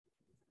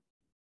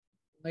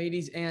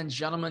Ladies and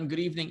gentlemen, good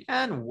evening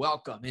and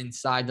welcome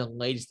inside the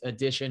latest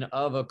edition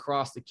of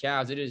Across the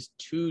Cavs. It is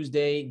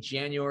Tuesday,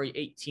 January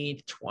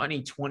 18th,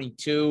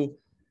 2022.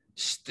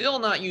 Still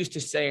not used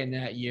to saying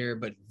that year,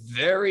 but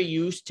very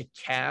used to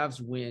Cavs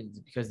wins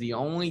because the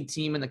only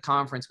team in the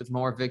conference with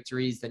more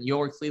victories than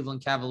your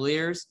Cleveland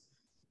Cavaliers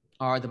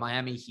are the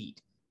Miami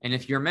Heat. And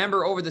if you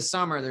remember over the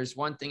summer, there's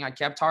one thing I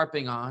kept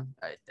harping on.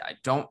 I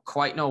don't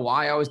quite know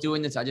why I was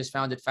doing this. I just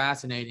found it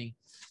fascinating.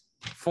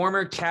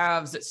 Former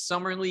Cavs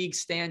Summer League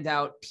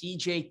standout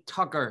PJ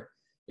Tucker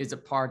is a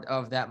part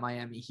of that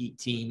Miami Heat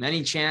team.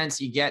 Any chance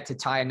you get to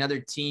tie another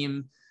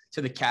team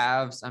to the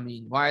Cavs? I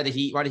mean, why do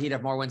the Heat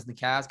have more wins than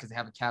the Cavs? Because they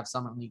have a Cavs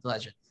Summer League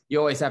legend. You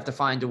always have to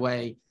find a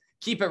way.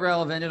 Keep it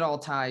relevant. It all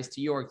ties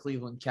to your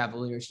Cleveland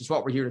Cavaliers, which is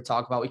what we're here to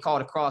talk about. We call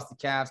it Across the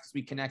Cavs because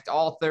we connect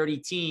all 30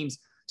 teams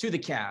to the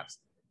Cavs.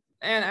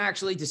 And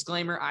actually,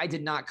 disclaimer, I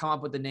did not come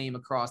up with the name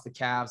Across the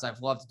Cavs.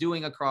 I've loved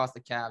doing Across the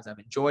Cavs. I've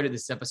enjoyed it.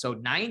 This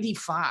episode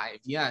 95.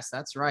 Yes,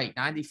 that's right.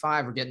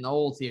 95. We're getting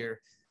old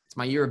here. It's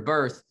my year of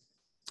birth.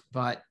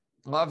 But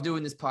love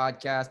doing this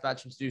podcast. About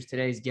to introduce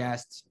today's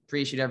guest.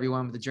 Appreciate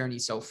everyone with the journey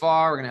so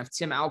far. We're going to have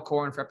Tim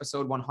Alcorn for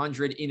episode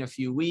 100 in a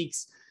few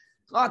weeks.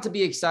 A lot to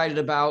be excited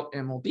about.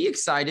 And we'll be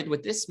excited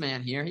with this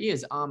man here. He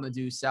is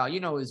Amadou Sal. You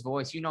know his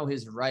voice. You know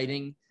his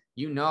writing.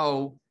 You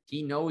know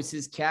he knows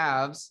his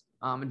Cavs.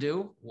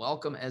 Amadou,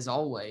 welcome as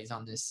always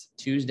on this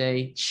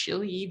Tuesday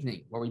chilly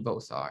evening where we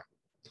both are.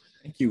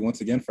 Thank you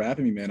once again for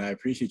having me, man. I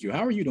appreciate you.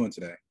 How are you doing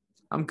today?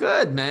 I'm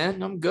good,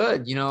 man. I'm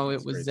good. You know,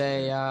 it was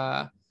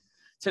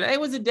today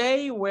was a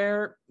day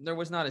where there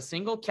was not a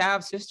single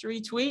Cavs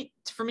history tweet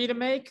for me to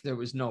make. There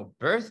was no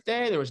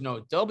birthday. There was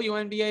no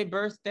WNBA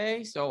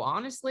birthday. So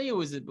honestly, it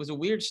was a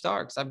weird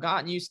start because I've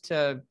gotten used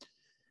to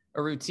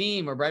a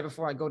routine where right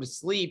before I go to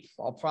sleep,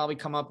 I'll probably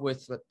come up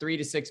with 3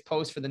 to 6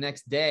 posts for the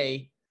next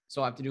day. So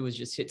all I have to do is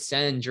just hit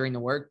send during the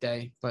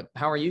workday. But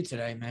how are you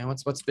today, man?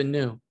 What's been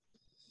new?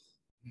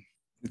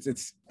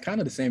 It's kind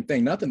of the same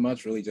thing. Nothing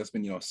much really. Just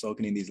been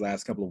soaking in these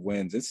last couple of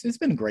wins. It's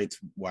been great to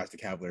watch the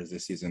Cavaliers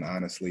this season.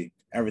 Honestly,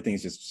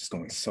 everything's just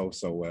going so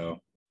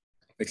well,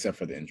 except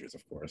for the injuries,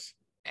 of course.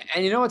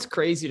 And you know what's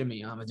crazy to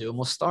me, Amadou, and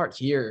we'll start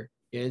here.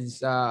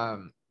 Is I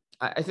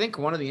think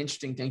one of the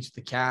interesting things with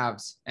the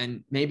Cavs,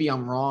 and maybe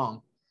I'm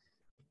wrong.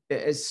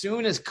 As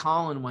soon as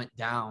Colin went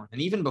down, and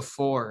even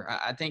before,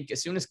 I think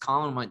as soon as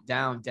Colin went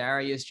down,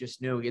 Darius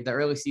just knew. He had the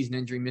early season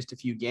injury, missed a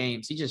few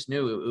games. He just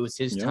knew it was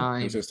his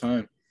time. It was his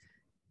time.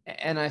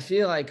 And I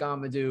feel like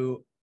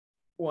Amadou,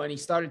 when he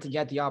started to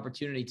get the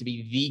opportunity to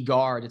be the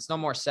guard, it's no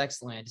more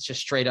Sexland. It's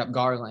just straight up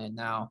Garland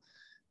now.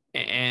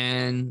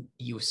 And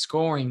he was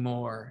scoring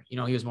more. He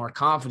was more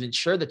confident.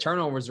 Sure, the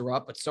turnovers are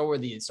up, but so were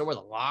the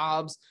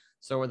lobs,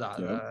 so were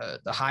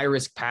the high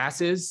risk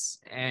passes,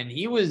 and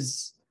he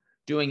was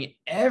doing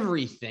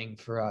everything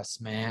for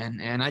us, man.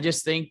 And I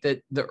just think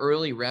that the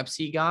early reps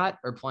he got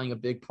are playing a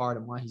big part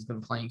in why he's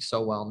been playing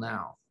so well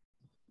now.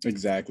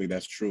 Exactly.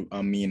 That's true.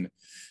 I mean,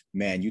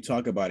 man, you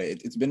talk about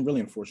it. It's been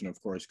really unfortunate,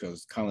 of course,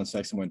 because Colin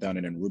Sexton went down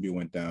and then Rubio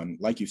went down.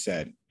 Like you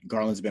said,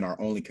 Garland's been our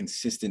only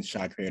consistent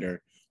shot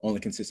creator, only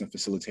consistent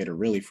facilitator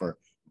really for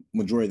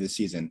majority of the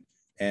season.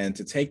 And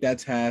to take that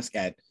task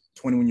at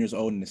 21 years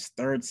old in his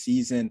third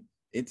season,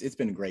 it's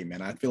been great,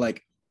 man. I feel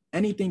like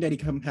anything that he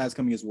has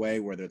coming his way,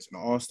 whether it's an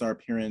all-star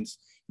appearance,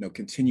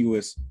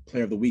 continuous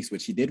player of the week,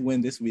 which he did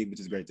win this week, which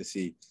is great to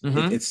see.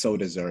 Mm-hmm. It's so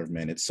deserved,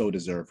 man. It's so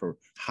deserved for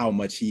how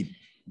much he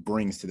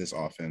brings to this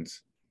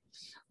offense.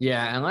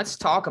 Yeah, and let's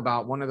talk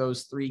about one of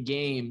those 3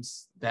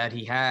 games that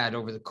he had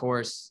over the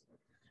course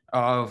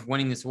of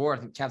winning this award.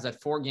 I think Cavs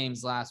had 4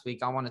 games last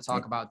week. I want to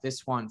talk about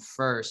this one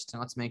first, and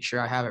let's make sure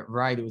I have it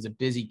right. It was a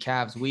busy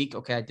Cavs week.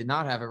 Okay, I did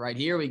not have it right.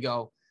 Here we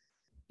go.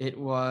 It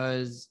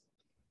was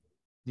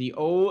the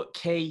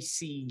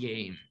OKC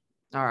game.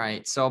 All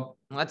right, so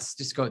let's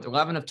just go to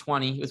 11 of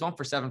 20. He was 1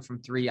 for 7 from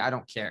 3. I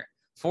don't care.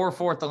 4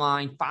 at the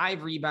line,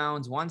 5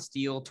 rebounds, 1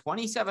 steal,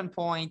 27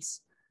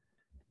 points.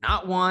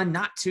 Not 1,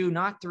 not 2,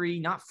 not 3,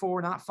 not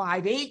 4, not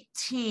 5,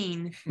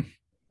 18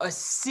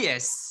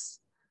 assists.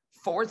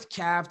 4th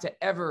Cav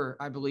to ever,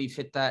 I believe,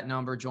 hit that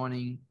number,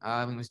 joining,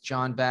 I think it was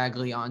John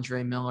Bagley,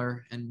 Andre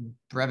Miller, and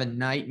Brevin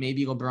Knight.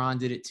 Maybe LeBron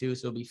did it too,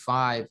 so it'll be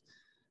 5.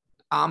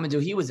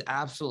 Amadou, he was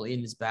absolutely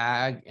in his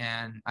bag.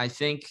 And I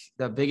think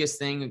the biggest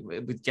thing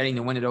with getting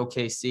the win at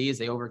OKC is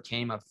they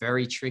overcame a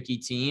very tricky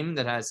team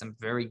that has some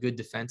very good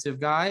defensive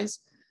guys.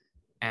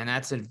 And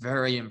that's a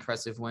very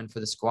impressive win for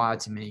the squad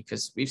to me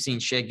because we've seen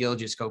Shai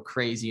Gilgeous go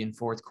crazy in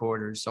fourth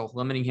quarters. So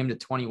limiting him to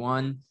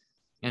 21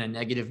 and a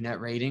negative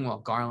net rating while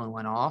Garland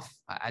went off,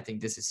 I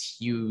think this is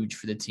huge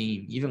for the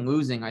team. Even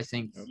losing, I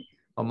think,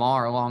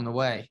 Lamar along the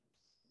way.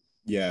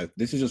 Yeah,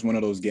 this is just one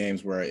of those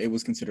games where it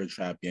was considered a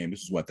trap game.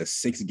 This is the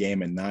 6th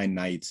game in 9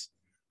 nights.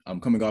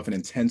 Coming off an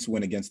intense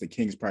win against the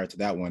Kings prior to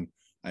that one.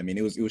 I mean,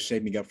 it was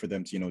shaping up for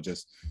them to,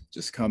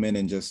 just come in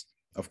and just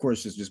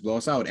blow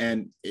us out.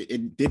 And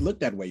it did look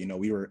that way.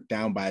 We were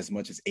down by as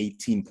much as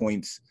 18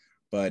 points,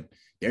 but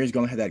Darius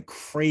Garland had that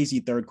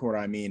crazy third quarter.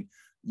 I mean,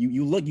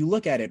 you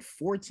look at it,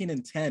 14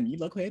 and 10. You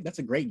look, hey, that's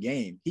a great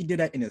game. He did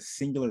that in a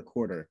singular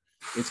quarter.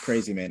 It's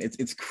crazy, man.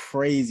 It's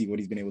crazy what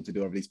he's been able to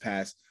do over these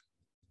past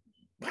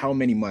how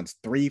many months?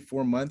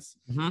 3-4 months.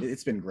 Mm-hmm.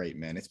 It's been great,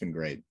 man. It's been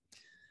great.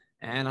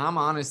 And I'm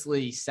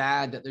honestly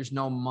sad that there's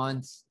no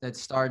month that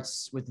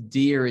starts with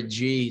D or a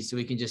G, so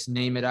we can just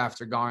name it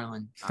after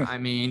Garland. I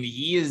mean,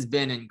 he has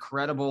been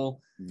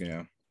incredible.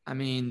 Yeah. I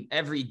mean,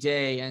 every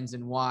day ends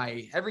in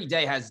Y. Every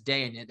day has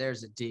day in it.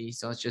 There's a D.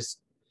 So it's just,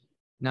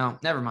 no,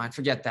 never mind.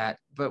 Forget that.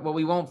 But what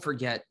we won't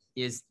forget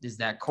is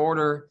that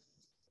quarter.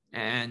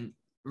 And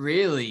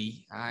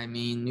really, I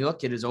mean, you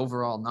look at his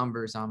overall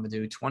numbers,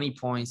 Amadou, 20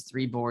 points,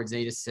 3 boards,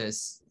 8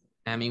 assists.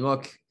 I mean,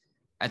 look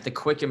at the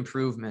quick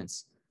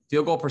improvements.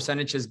 Field goal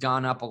percentage has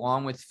gone up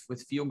along with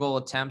field goal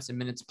attempts and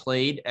minutes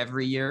played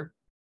every year.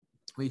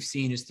 We've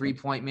seen his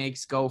 3-point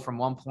makes go from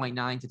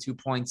 1.9 to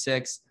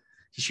 2.6.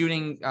 He's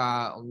shooting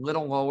a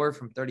little lower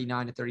from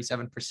 39 to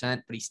 37%,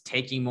 but he's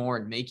taking more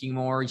and making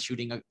more. He's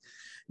shooting a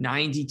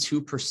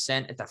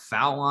 92% at the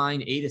foul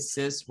line, 8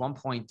 assists,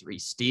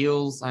 1.3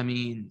 steals. I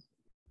mean,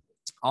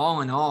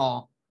 all in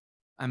all,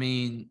 I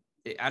mean,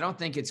 I don't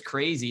think it's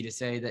crazy to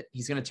say that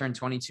he's going to turn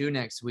 22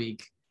 next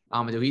week.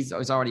 He's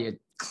already a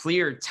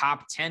clear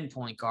top 10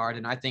 point guard,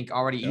 and I think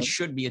already he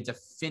should be a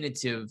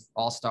definitive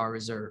all-star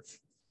reserve.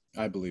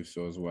 I believe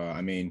so as well.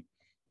 I mean,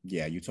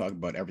 yeah, you talk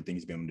about everything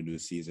he's been able to do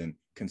this season,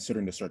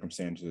 considering the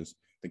circumstances.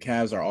 The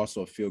Cavs are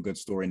also a feel-good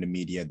story in the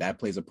media. That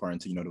plays a part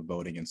into, the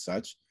voting and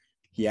such.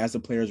 He has the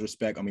players'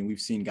 respect. I mean, we've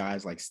seen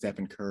guys like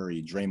Stephen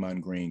Curry,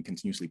 Draymond Green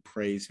continuously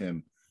praise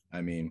him.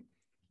 I mean,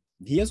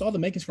 he has all the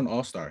makings for an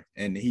all-star,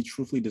 and he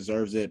truthfully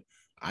deserves it.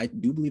 I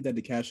do believe that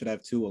the Cavs should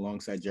have 2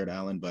 alongside Jared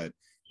Allen, but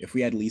if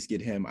we at least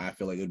get him, I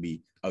feel like it would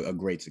be a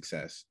great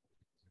success.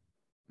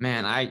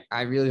 Man,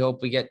 I really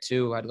hope we get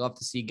 2. I'd love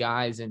to see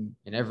guys in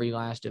every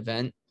last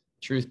event.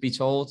 Truth be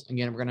told,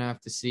 again, we're going to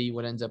have to see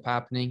what ends up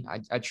happening.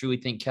 I truly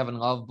think Kevin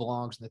Love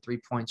belongs in the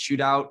 3-point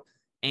shootout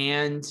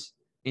and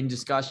in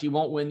discussion. He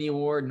won't win the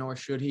award, nor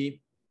should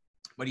he,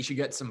 but he should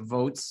get some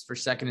votes for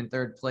 2nd and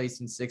 3rd place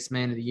and 6th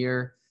man of the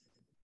year.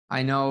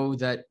 I know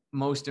that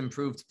most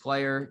improved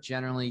player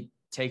generally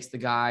takes the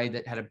guy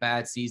that had a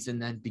bad season,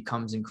 then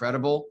becomes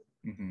incredible.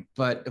 Mm-hmm.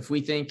 But if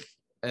we think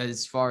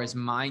as far as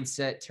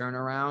mindset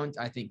turnaround,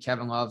 I think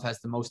Kevin Love has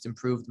the most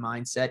improved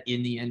mindset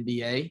in the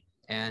NBA.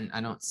 And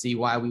I don't see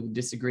why we would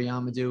disagree,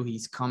 Amadou.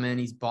 He's come in,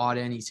 he's bought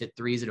in, he's hit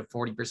threes at a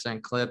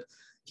 40% clip.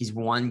 He's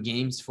won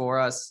games for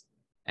us.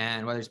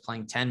 And whether he's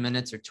playing 10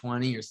 minutes or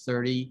 20 or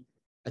 30,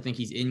 I think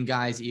he's in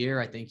guys'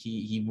 ear. I think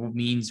he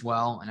means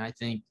well. And I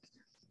think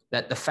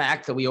that the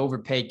fact that we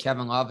overpaid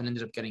Kevin Love and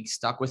ended up getting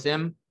stuck with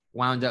him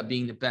wound up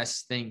being the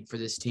best thing for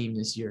this team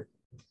this year.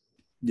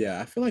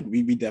 Yeah, I feel like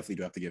we definitely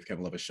do have to give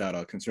Kevin Love a shout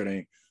out,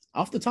 considering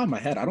off the top of my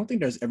head, I don't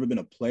think there's ever been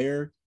a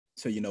player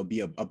to,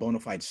 be a bona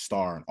fide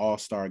star, an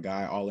all-star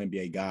guy, all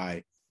NBA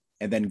guy,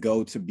 and then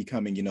go to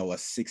becoming, a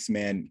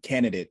 6-man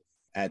candidate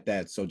at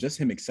that. So just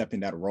him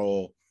accepting that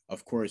role,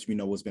 of course, we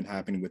know what's been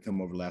happening with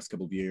him over the last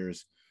couple of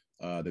years,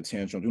 the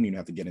tantrum, we don't even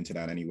have to get into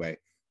that anyway.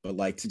 But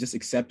like to just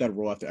accept that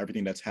role after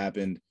everything that's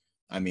happened,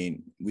 I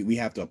mean, we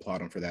have to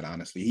applaud him for that,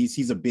 honestly.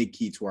 He's a big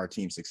key to our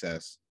team's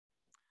success.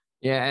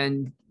 Yeah,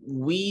 and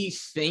we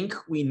think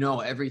we know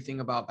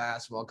everything about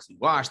basketball because we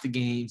watched the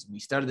games, we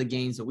studied the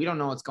games, but we don't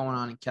know what's going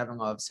on in Kevin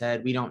Love's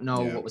head. We don't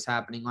know what was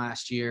happening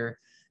last year,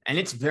 and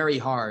it's very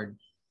hard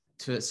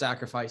to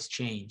sacrifice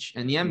change.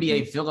 And the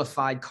NBA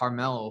vilified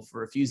Carmelo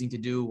for refusing to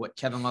do what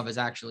Kevin Love has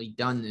actually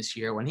done this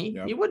year when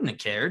he wouldn't have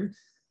cared.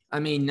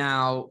 I mean,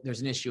 now there's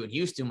an issue in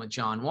Houston with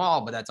John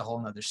Wall, but that's a whole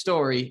nother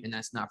story, and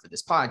that's not for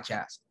this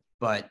podcast.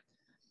 But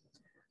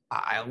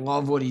I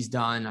love what he's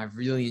done. I've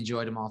really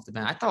enjoyed him off the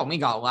bench. I thought when we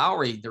got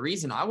Lowry, the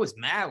reason I was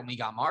mad when we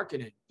got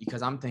marketed,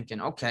 because I'm thinking,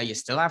 okay, you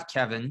still have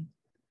Kevin.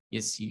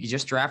 You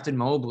just drafted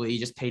Mobley. You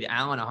just paid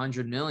Allen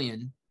 $100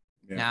 million.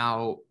 Yeah.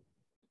 Now,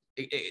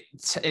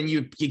 and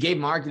you gave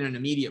Markkanen an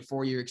immediate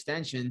 4-year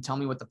extension. Tell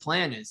me what the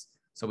plan is.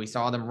 So we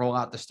saw them roll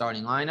out the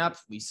starting lineup.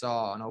 We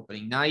saw an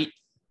opening night.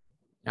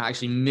 I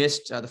actually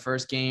missed the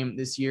first game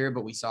this year,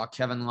 but we saw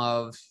Kevin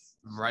Love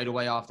right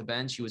away off the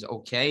bench. He was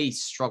okay. He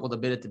struggled a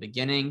bit at the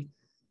beginning,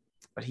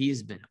 but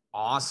he's been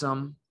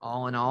awesome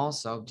all in all.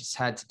 So just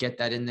had to get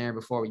that in there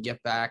before we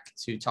get back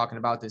to talking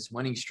about this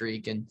winning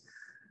streak. And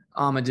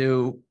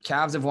Amadou,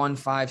 Cavs have won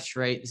 5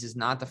 straight. This is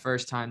not the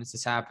first time this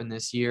has happened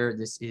this year.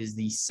 This is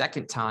the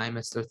second time.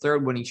 It's their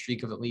 3rd winning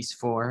streak of at least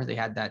 4. They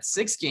had that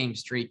 6-game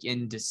streak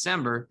in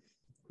December,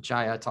 which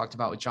I talked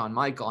about with John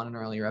Michael on an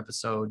earlier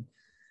episode.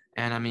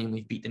 And I mean,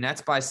 we've beat the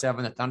Nets by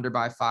 7, the Thunder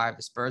by 5,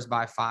 the Spurs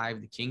by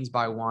 5, the Kings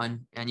by 1.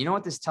 And you know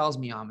what this tells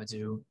me,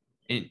 Amadou?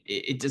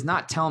 It does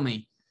not tell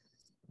me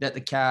that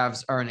the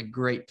Cavs are in a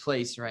great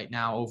place right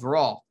now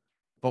overall.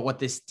 But what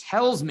this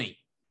tells me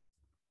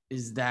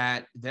is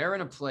that they're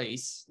in a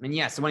place, and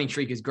yes, the winning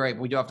streak is great,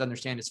 but we do have to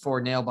understand it's 4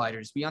 nail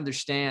biters. We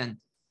understand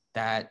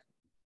that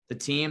the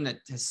team that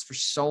has for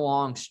so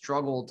long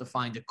struggled to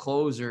find a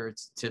closer,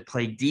 to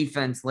play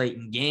defense late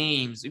in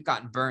games, we've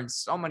gotten burned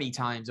so many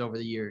times over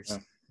the years,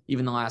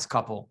 even the last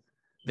couple.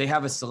 They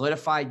have a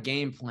solidified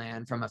game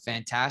plan from a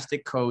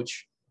fantastic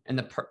coach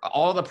and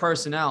all the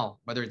personnel,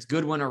 whether it's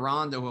Goodwin or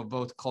Rondo, who have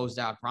both closed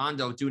out.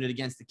 Rondo doing it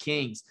against the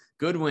Kings.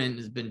 Goodwin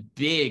has been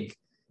big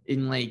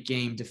in late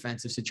game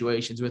defensive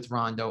situations with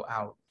Rondo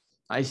out.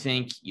 I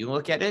think you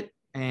look at it,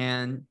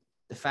 and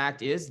the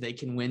fact is they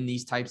can win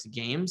these types of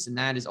games, and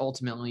that is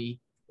ultimately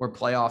where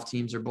playoff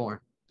teams are born.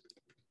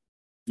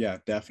 Yeah,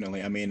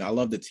 definitely. I mean, I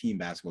love the team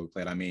basketball we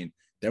played. I mean,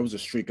 there was a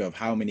streak of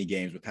how many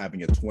games with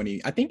having a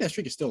 20. I think that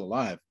streak is still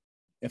alive,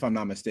 if I'm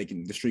not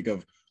mistaken. The streak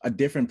of a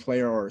different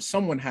player or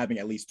someone having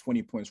at least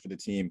 20 points for the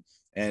team.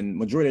 And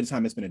majority of the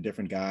time, it's been a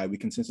different guy. We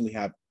consistently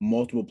have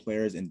multiple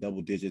players in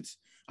double digits.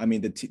 I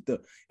mean,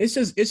 it's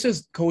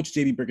just Coach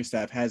JB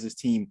Bickerstaff has his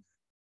team,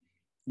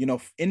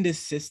 in this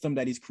system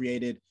that he's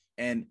created.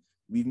 And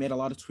we've made a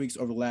lot of tweaks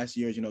over the last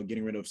years,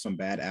 getting rid of some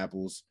bad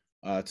apples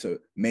to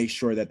make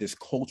sure that this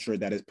culture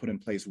that is put in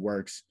place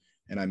works.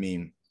 And I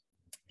mean,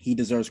 he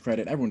deserves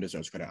credit. Everyone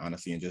deserves credit,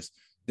 honestly. And just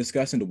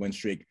discussing the win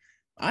streak,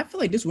 I feel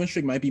like this win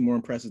streak might be more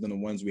impressive than the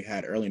ones we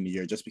had early in the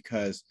year, just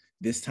because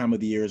this time of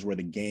the year is where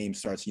the game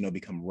starts,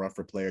 become rough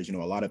for players. A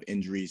lot of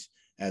injuries,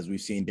 as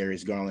we've seen.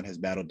 Darius Garland has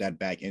battled that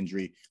back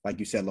injury. Like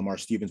you said, Lamar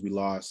Stevens, we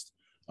lost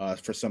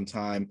for some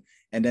time.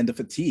 And then the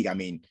fatigue. I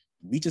mean,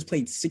 we just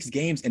played 6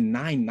 games in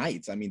 9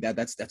 nights. I mean,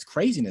 that's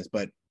craziness,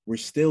 but we're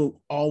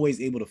still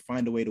always able to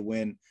find a way to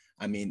win.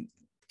 I mean,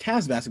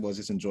 Cavs basketball is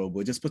just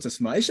enjoyable. It just puts a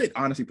smile. It should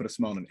honestly put a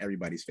smile on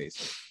everybody's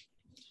face.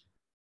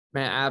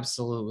 Man,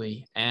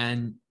 absolutely.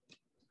 And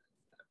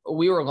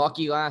we were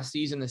lucky last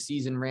season. The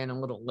season ran a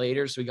little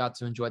later, so we got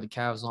to enjoy the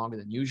Cavs longer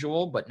than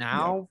usual. But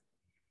now,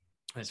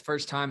 it's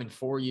first time in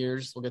 4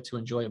 years, we'll get to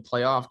enjoy a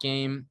playoff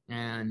game.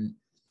 And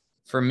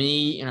for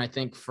me, and I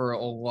think for a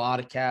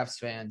lot of Cavs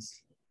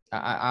fans,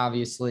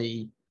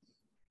 obviously,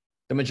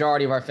 the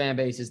majority of our fan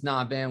base is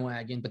not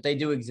bandwagon, but they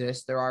do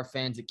exist. There are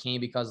fans that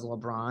came because of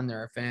LeBron. There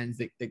are fans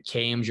that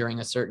came during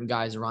a certain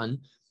guy's run.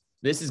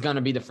 This is going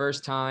to be the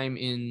first time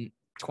in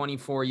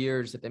 24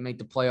 years that they make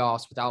the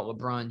playoffs without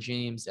LeBron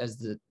James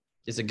as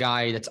a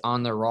guy that's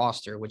on their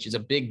roster, which is a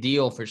big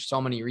deal for so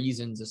many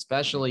reasons,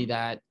 especially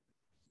that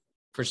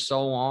for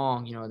so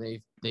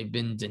long, they've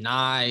been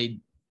denied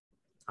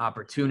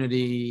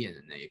opportunity,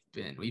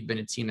 and we've been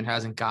a team that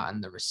hasn't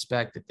gotten the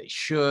respect that they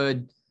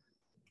should.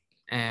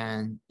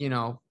 And,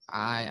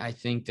 I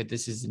think that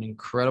this is an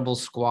incredible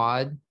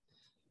squad.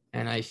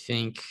 And I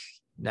think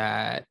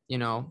that,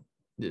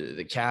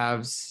 the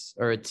Cavs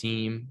are a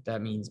team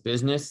that means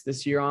business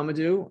this year,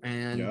 Amadou.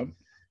 And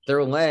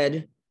they're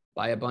led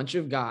by a bunch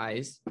of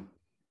guys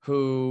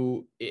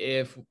who,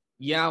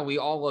 we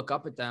all look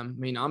up at them. I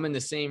mean, I'm in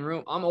the same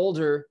room. I'm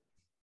older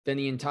than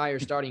the entire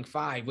starting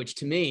 5, which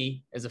to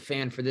me, as a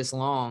fan for this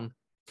long,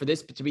 for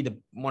this to be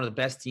one of the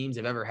best teams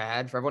I've ever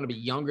had, for everyone to be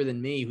younger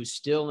than me, who's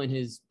still in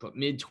his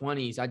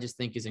mid-20s, I just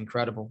think is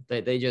incredible.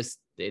 They just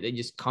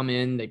come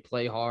in, they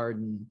play hard,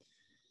 and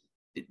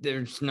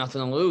there's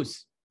nothing to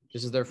lose.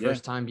 This is their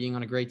first time being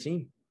on a great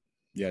team.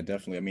 Yeah,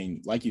 definitely. I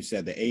mean, like you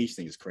said, the age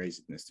thing is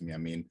craziness to me. I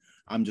mean,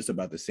 I'm just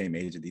about the same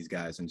age of these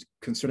guys, and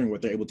considering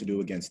what they're able to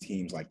do against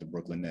teams like the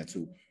Brooklyn Nets,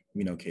 who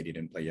we know KD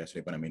didn't play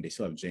yesterday, but I mean, they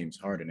still have James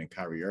Harden and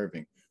Kyrie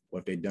Irving.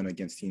 What they've done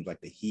against teams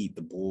like the Heat,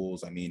 the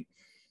Bulls. I mean,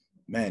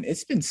 man,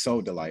 it's been so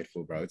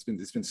delightful, bro. It's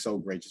been so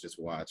great to just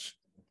watch.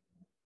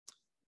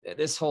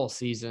 This whole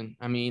season,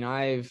 I mean,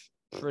 I've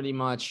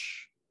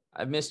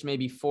missed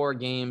maybe 4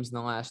 games in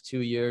the last 2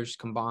 years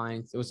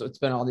combined. It's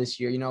been all this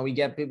year.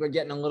 People are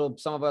getting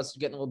some of us are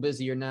getting a little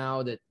busier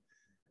now that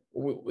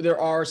there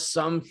are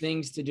some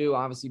things to do,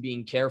 obviously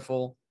being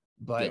careful,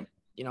 but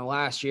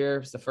last year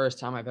was the first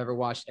time I've ever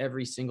watched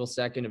every single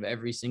second of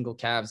every single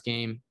Cavs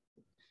game.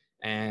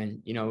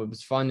 And, it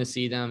was fun to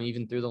see them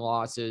even through the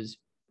losses.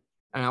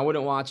 And I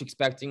wouldn't watch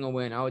expecting a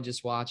win. I would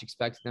just watch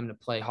expecting them to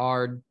play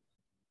hard.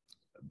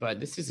 But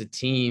this is a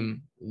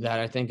team that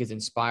I think has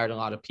inspired a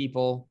lot of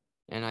people.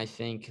 And I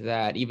think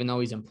that even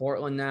though he's in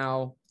Portland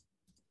now,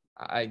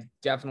 I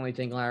definitely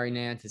think Larry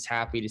Nance is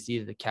happy to see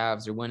that the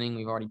Cavs are winning.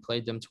 We've already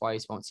played them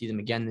twice. Won't see them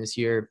again this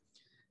year.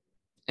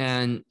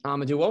 And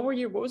Amadou,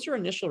 what was your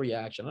initial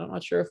reaction? I'm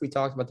not sure if we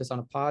talked about this on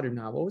a pod or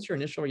not. What was your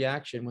initial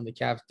reaction when the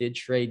Cavs did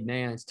trade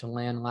Nance to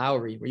land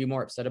Lowry? Were you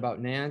more upset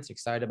about Nance,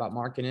 excited about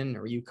Markkanen,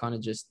 or were you kind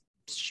of just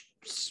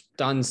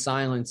stunned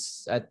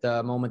silence at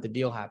the moment the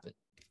deal happened?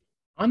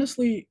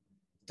 Honestly,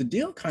 the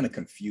deal kind of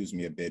confused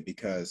me a bit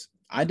because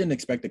I didn't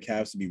expect the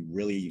Cavs to be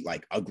really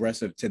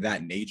aggressive to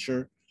that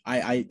nature.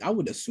 I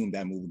would assume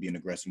that move would be an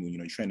aggressive move.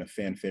 You're trying a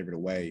fan favorite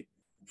away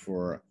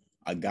for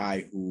a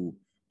guy who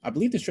I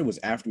believe this trade was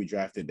after we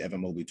drafted Evan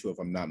Mobley too, if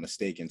I'm not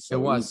mistaken. So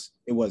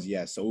it was.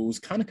 Yeah. So it was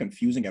kind of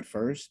confusing at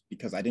first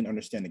because I didn't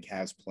understand the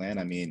Cavs' plan.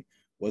 I mean,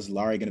 was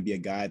Larry going to be a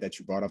guy that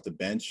you brought off the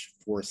bench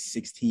for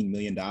 $16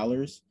 million?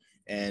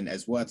 And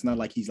as well, it's not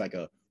like he's like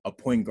a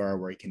point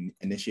guard where he can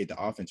initiate the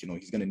offense.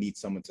 He's going to need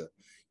someone to,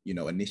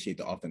 initiate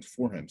the offense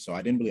for him. So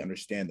I didn't really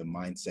understand the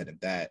mindset of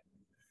that.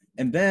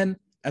 And then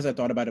as I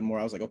thought about it more,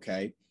 I was like,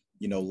 okay,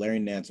 Larry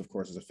Nance, of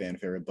course, is a fan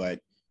favorite,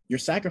 but you're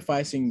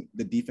sacrificing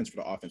the defense for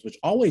the offense, which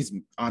always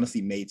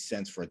honestly made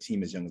sense for a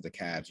team as young as the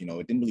Cavs.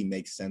 It didn't really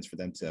make sense for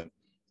them to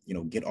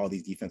get all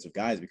these defensive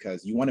guys,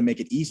 because you want to make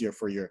it easier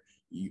for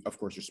of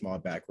course, your small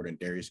backcourt and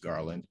Darius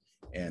Garland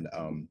and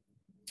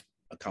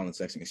Colin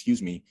Sexton,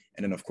 excuse me.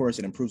 And then, of course,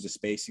 it improves the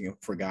spacing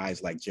for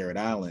guys like Jared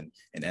Allen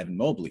and Evan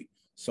Mobley.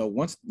 So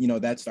once,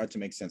 that started to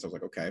make sense, I was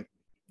like, okay,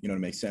 it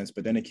makes sense.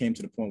 But then it came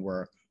to the point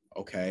where,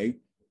 okay,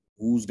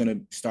 who's going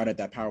to start at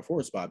that power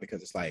forward spot?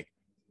 Because it's like,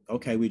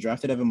 okay, we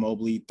drafted Evan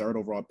Mobley, 3rd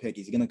overall pick.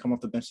 Is he going to come off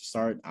the bench to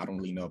start? I don't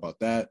really know about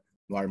that.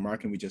 Lauri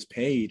Markkanen, we just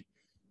paid.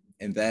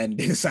 And then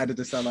they decided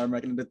to sell Lauri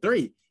Markkanen to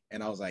 3.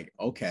 And I was like,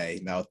 okay,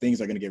 now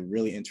things are going to get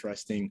really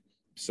interesting.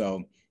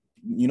 So,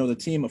 the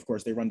team, of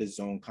course, they run this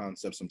zone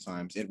concept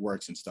sometimes. It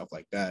works and stuff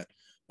like that.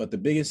 But the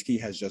biggest key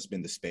has just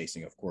been the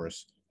spacing, of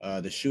course.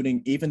 The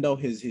shooting, even though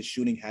his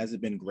shooting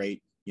hasn't been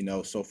great,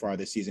 so far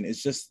this season,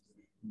 it's just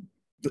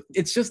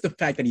the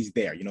fact that he's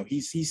there.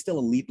 He's still a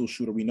lethal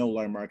shooter. We know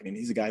Lauri Markkanen.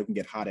 He's a guy who can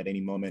get hot at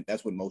any moment.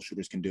 That's what most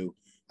shooters can do.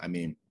 I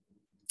mean,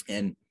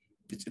 and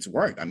it's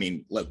worked. I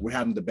mean, look, we're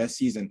having the best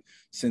season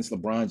since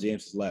LeBron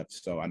James has left.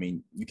 So, I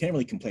mean, you can't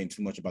really complain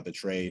too much about the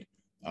trade.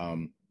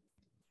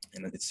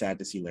 And it's sad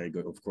to see Larry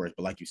go, of course.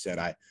 But like you said,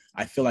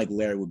 I feel like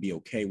Larry would be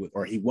okay with,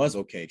 or he was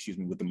okay,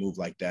 with the move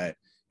like that.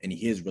 And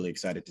he is really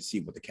excited to see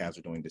what the Cavs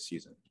are doing this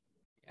season.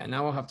 And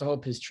now we'll have to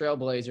hope his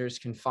Trailblazers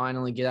can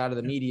finally get out of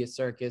the media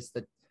circus.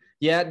 They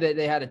had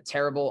a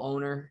terrible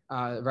owner,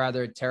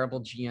 rather a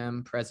terrible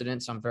GM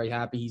president. So I'm very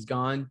happy he's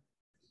gone.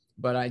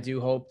 But I do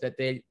hope that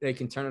they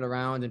can turn it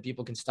around and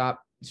people can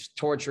stop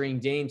torturing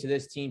Dame to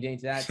this team, Dame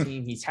to that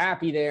team. He's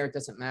happy there. It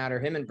doesn't matter.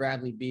 Him and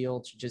Bradley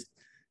Beal should just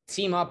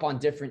team up on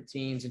different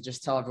teams and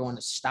just tell everyone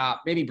to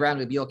stop. Maybe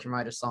Bradley Beal can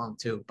write a song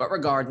too. But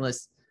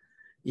regardless,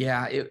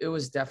 yeah, it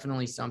was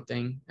definitely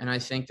something. And I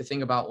think the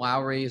thing about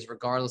Lowry is,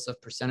 regardless of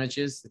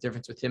percentages, the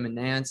difference with him and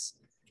Nance,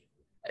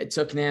 it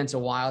took Nance a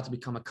while to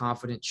become a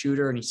confident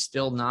shooter, and he's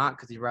still not,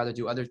 because he'd rather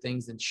do other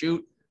things than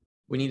shoot.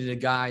 We needed a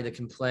guy that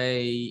can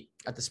play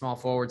at the small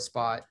forward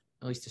spot,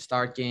 at least to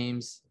start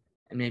games,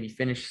 and maybe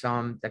finish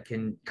some, that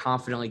can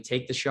confidently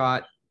take the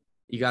shot.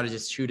 You got to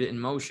just shoot it in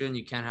motion.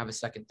 You can't have a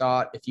second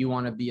thought. If you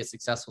want to be a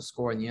successful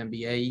scorer in the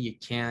NBA, you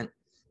can't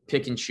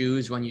pick and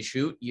choose when you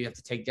shoot. You have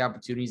to take the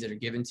opportunities that are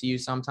given to you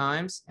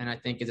sometimes. And I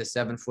think as a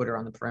 7-footer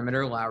on the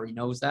perimeter, Lowry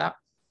knows that.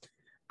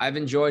 I've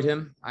enjoyed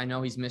him. I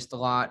know he's missed a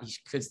lot. He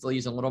could still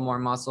use a little more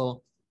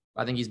muscle.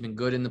 I think he's been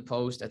good in the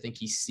post. I think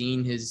he's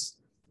seen his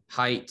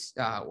height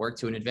work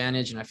to an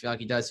advantage. And I feel like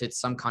he does hit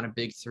some kind of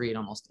big three in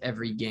almost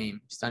every game.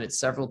 He's done it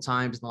several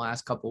times in the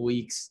last couple of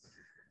weeks.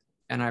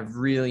 And I've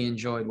really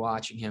enjoyed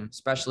watching him,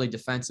 especially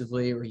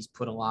defensively, where he's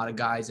put a lot of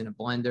guys in a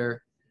blender,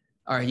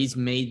 or he's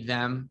made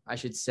them, I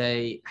should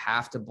say,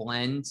 have to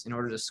blend in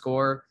order to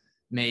score,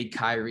 made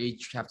Kyrie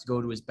have to go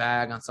to his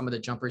bag on some of the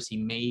jumpers he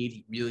made.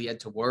 He really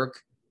had to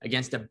work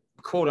against a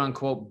quote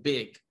unquote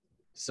big.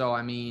 So,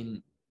 I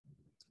mean,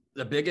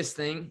 the biggest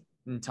thing,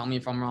 and tell me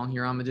if I'm wrong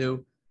here,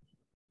 Amadou,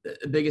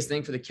 the biggest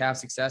thing for the Cavs'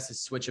 success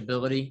is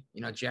switchability.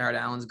 Jared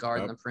Allen's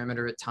guarding the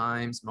perimeter at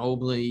times.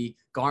 Mobley,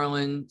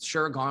 Garland.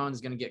 Sure, Garland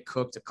is going to get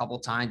cooked a couple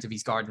times if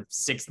he's guarding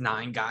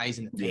 6'9" guys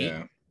in the paint.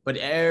 Yeah. But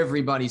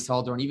everybody's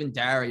held on. Even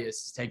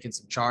Darius is taking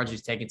some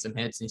charges, taking some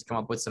hits, and he's come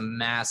up with some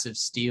massive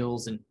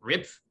steals and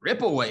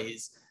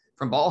rip-aways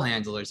from ball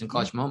handlers in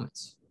clutch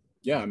moments.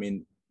 Yeah, I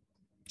mean,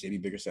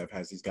 JB Bickerstaff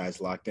has these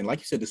guys locked in. Like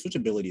you said, the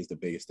switchability is the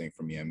biggest thing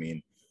for me. I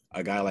mean,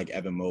 a guy like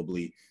Evan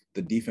Mobley,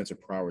 the defensive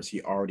prowess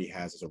he already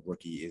has as a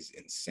rookie is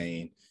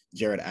insane.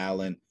 Jared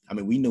Allen, I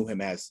mean, we knew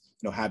him as,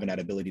 having that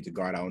ability to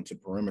guard out into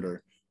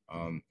perimeter.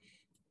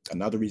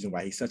 Another reason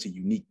why he's such a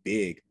unique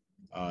big.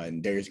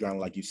 And Darius Garland,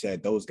 like you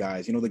said, those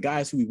guys, the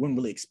guys who we wouldn't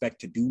really expect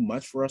to do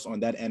much for us on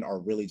that end are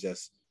really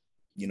just,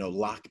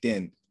 locked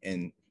in.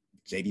 And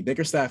JD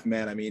Bickerstaff,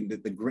 man, I mean,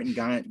 the grit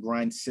and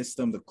grind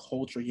system, the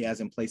culture he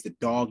has in place, the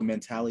dog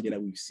mentality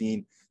that we've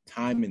seen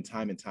time and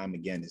time and time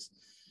again is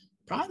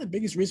probably the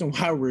biggest reason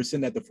why we're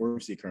sitting at the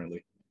 4th seed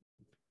currently.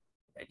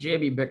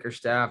 JB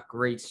Bickerstaff,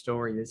 great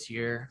story this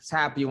year. I was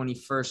happy when he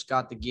first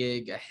got the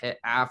gig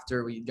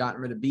after we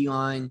gotten rid of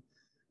Beeline,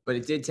 but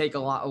it did take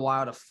a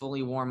while to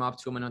fully warm up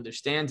to him and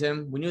understand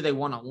him. We knew they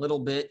won a little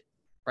bit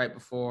right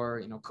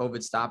before,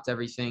 COVID stopped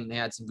everything. They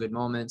had some good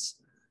moments.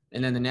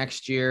 And then the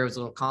next year it was a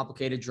little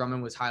complicated.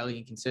 Drummond was highly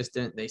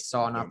inconsistent. They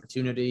saw an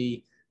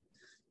opportunity,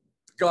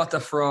 got the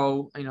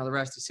throw, the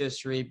rest is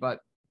history. But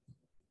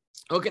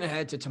looking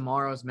ahead to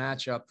tomorrow's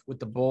matchup with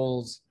the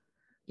Bulls,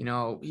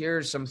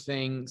 here's some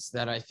things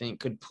that I think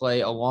could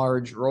play a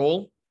large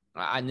role.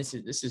 And this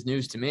is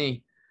news to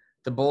me.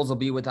 The Bulls will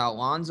be without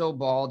Lonzo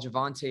Ball,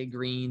 Javonte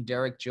Green,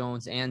 Derek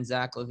Jones, and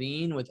Zach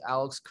LaVine, with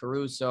Alex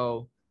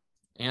Caruso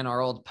and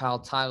our old pal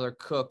Tyler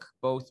Cook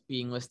both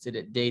being listed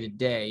at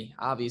day-to-day.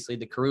 Obviously,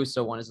 the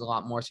Caruso one is a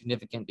lot more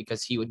significant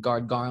because he would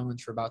guard Garland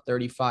for about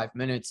 35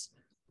 minutes.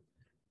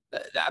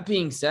 That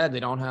being said, they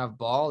don't have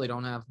Ball. They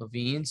don't have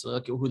LaVine. So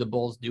look at who the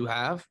Bulls do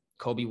have.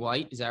 Kobe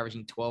White is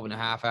averaging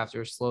 12.5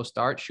 after a slow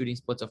start. Shooting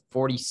splits of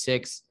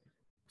 46,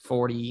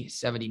 40,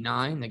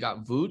 79. They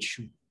got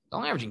Vooch,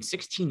 only averaging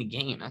 16 a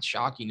game. That's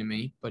shocking to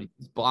me, but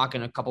he's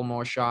blocking a couple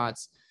more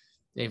shots.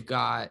 They've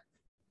got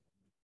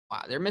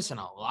wow, they're missing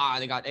a lot.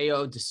 They got Ao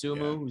Yeah.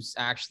 Desumu, who's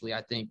actually,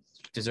 I think,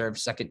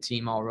 deserves second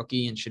team all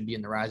rookie and should be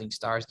in the Rising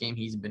Stars game.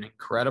 He's been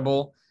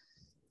incredible.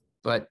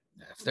 But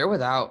if they're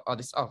without,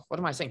 what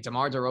am I saying?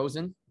 DeMar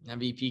DeRozan,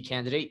 MVP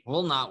candidate,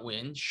 will not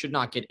win, should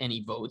not get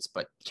any votes,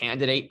 but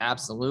candidate,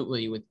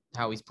 absolutely, with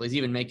how he's plays,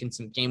 even making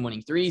some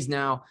game-winning threes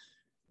now.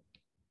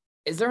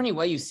 Is there any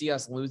way you see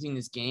us losing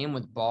this game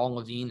with Ball,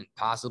 LaVine, and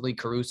possibly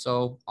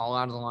Caruso all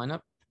out of the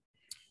lineup?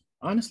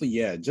 Honestly,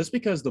 yeah. Just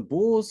because the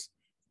Bulls,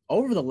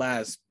 over the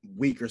last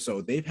week or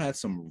so, they've had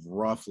some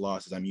rough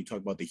losses. I mean, you talk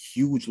about the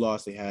huge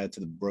loss they had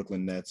to the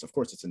Brooklyn Nets. Of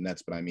course, it's the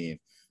Nets, but I mean,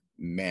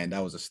 man,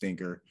 that was a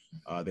stinker.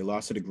 They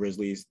lost to the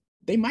Grizzlies.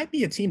 They might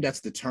be a team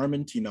that's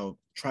determined to,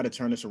 try to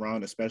turn this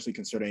around, especially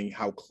considering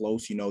how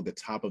close, the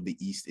top of the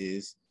East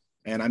is.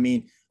 And I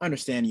mean, I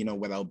understand,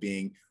 without,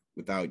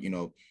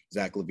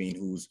 Zach LaVine,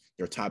 who's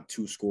their top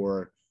two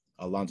scorer.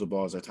 Alonzo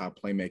Ball is their top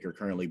playmaker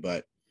currently,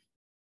 but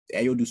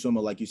Ayo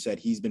Dosunmu, like you said,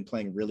 he's been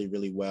playing really,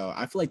 really well.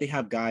 I feel like they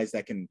have guys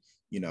that can,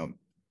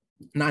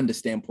 not in the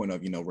standpoint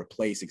of,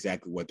 replace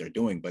exactly what they're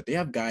doing, but they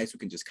have guys who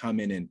can just come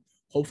in and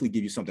hopefully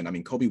give you something. I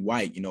mean, Kobe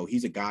White,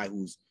 he's a guy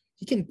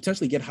he can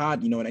potentially get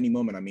hot, at any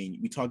moment. I mean,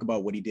 we talk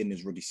about what he did in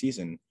his rookie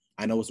season.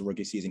 I know it's a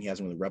rookie season. He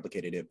hasn't really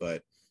replicated it,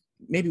 but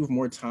maybe with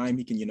more time,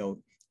 he can,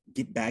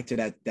 get back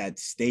to that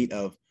state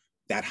of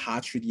that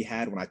hot streak he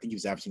had when I think he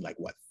was averaging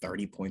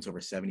 30 points over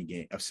 7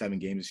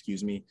 games,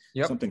 excuse me.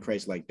 Yep. Something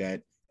crazy like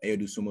that. Ayo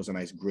Dosunmu is a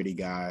nice gritty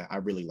guy. I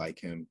really like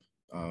him.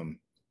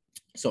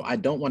 So I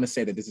don't want to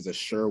say that this is a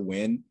sure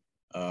win.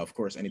 Of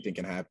course, anything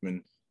can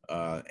happen.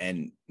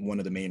 And one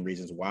of the main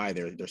reasons why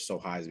they're so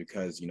high is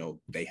because,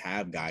 they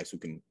have guys who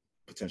can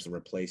potentially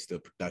replace the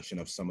production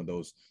of some of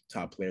those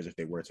top players if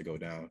they were to go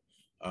down.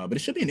 But it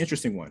should be an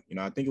interesting one.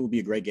 I think it will be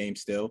a great game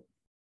still.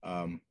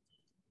 When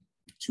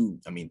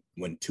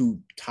two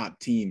top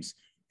teams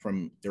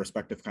from their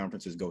respective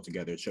conferences go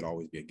together, it should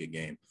always be a good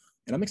game.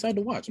 And I'm excited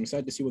to watch. I'm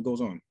excited to see what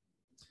goes on.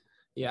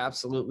 Yeah,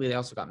 absolutely. They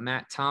also got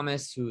Matt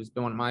Thomas, who's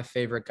been one of my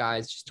favorite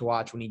guys just to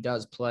watch when he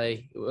does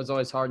play. It was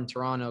always hard in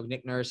Toronto.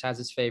 Nick Nurse has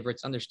his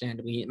favorites,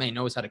 understandably. He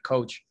knows how to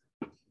coach.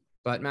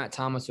 But Matt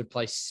Thomas would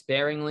play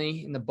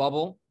sparingly in the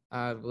bubble.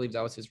 I believe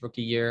that was his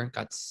rookie year.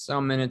 Got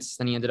some minutes.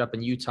 Then he ended up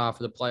in Utah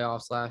for the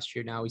playoffs last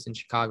year. Now he's in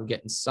Chicago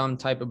getting some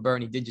type of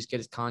burn. He did just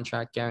get his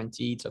contract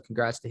guaranteed. So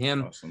congrats to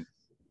him. Awesome.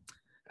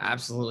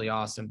 Absolutely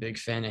awesome. Big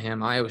fan of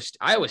him.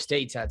 Iowa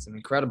State's had some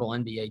incredible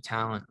NBA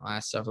talent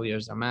last several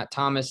years. Now, Matt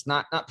Thomas,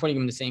 not putting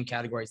him in the same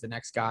category as the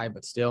next guy,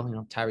 but still,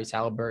 Tyrese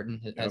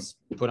Halliburton has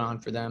put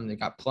on for them. They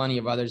got plenty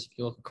of others if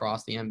you look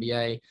across the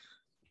NBA.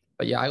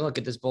 But yeah, I look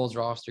at this Bulls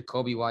roster.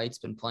 Kobe White's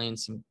been playing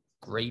some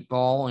great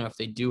ball. If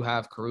they do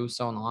have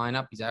Caruso in the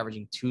lineup, he's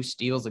averaging 2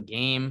 steals a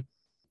game.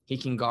 He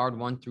can guard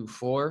 1 through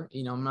 4.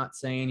 I'm not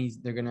saying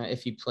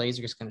if he plays,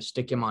 they're just going to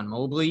stick him on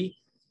Mobley.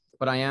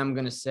 But I am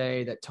going to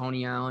say that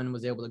Tony Allen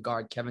was able to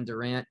guard Kevin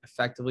Durant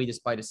effectively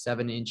despite a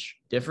 7-inch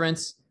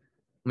difference.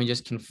 Let me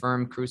just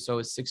confirm Caruso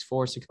is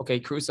 6'4". Okay,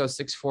 Caruso is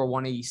 6'4",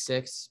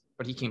 186,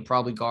 but he can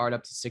probably guard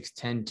up to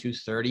 6'10",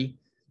 230.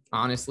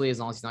 Honestly, as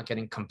long as he's not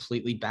getting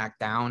completely back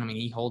down. I mean,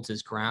 he holds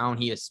his ground.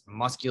 He is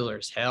muscular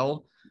as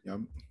hell.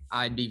 Yep.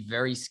 I'd be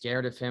very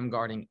scared of him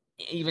guarding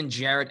even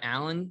Jarrett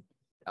Allen,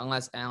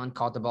 unless Allen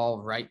caught the ball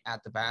right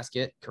at the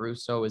basket.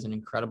 Caruso is an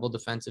incredible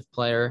defensive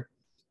player.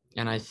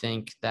 And I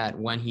think that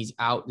when he's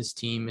out, this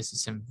team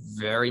misses him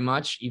very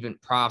much,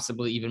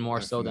 possibly even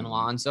more so than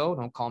Alonzo.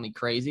 Don't call me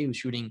crazy. Who's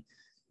shooting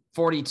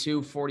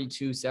 42,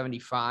 42,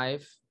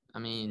 75. I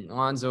mean,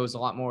 Alonzo is a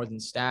lot more than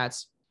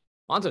stats.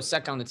 Alonzo's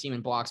second on the team in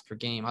blocks per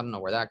game. I don't know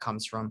where that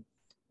comes from.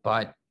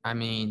 But, I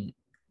mean,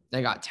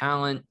 they got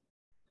talent.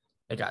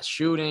 They got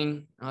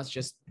shooting. Let's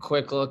just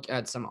quick look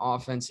at some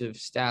offensive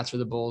stats for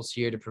the Bulls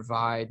here to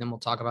provide. Then we'll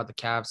talk about the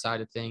Cavs side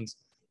of things.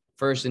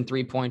 First in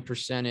three-point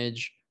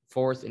percentage.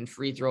 4th in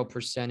free throw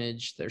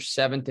percentage. They're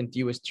 7th in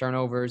fewest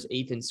turnovers,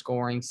 8th in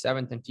scoring,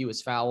 7th in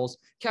fewest fouls.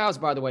 Cavs,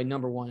 by the way,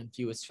 number 1 in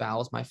fewest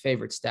fouls. My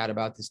favorite stat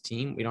about this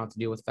team. We don't have to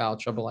deal with foul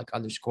trouble like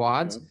other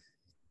squads. Yeah.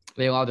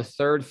 They allow the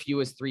 3rd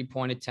fewest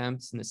 3-point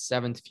attempts and the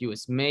 7th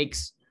fewest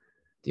makes.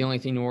 The only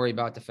thing to worry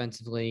about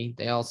defensively,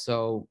 they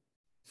also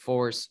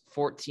force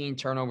 14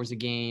 turnovers a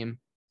game.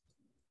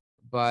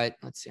 But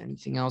let's see,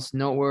 anything else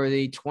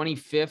noteworthy?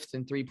 25th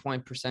in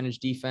 3-point percentage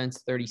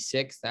defense,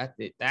 36th.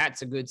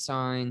 That's a good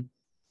sign.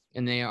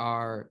 And they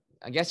are,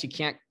 I guess you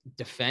can't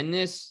defend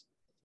this,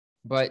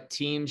 but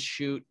teams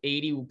shoot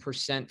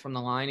 80% from the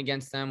line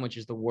against them, which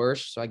is the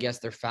worst. So I guess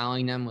they're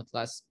fouling them with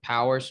less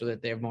power so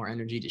that they have more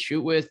energy to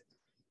shoot with.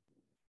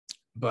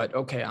 But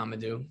okay,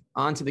 Amadou,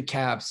 on to the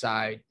Cavs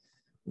side.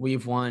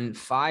 We've won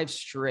 5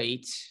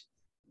 straight.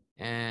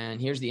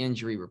 And here's the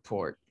injury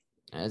report.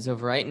 As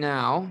of right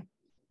now,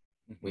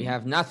 we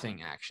have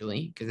nothing,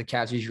 actually, because the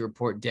Cavs usually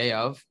report day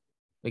of.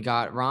 We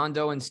got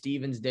Rondo and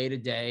Stevens day to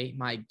day.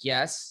 My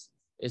guess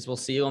is we'll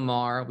see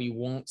Lamar. We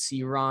won't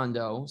see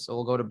Rondo. So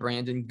we'll go to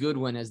Brandon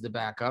Goodwin as the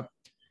backup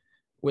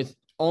with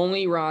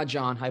only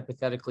Rajon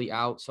hypothetically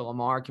out. So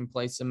Lamar can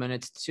play some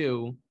minutes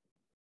too.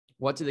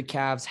 What do the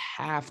Cavs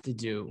have to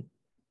do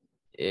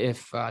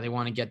if they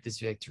want to get this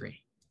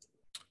victory?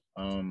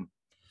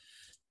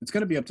 It's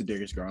going to be up to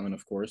Darius Garland,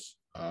 of course.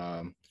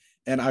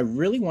 And I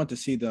really want to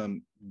see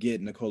them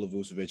get Nikola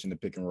Vucevic in the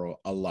pick and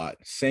roll a lot.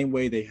 Same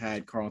way they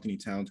had Karl Anthony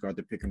Towns guard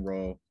the pick and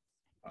roll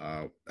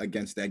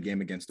against that game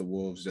against the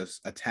Wolves,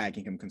 just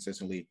attacking him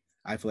consistently.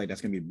 I feel like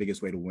that's going to be the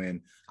biggest way to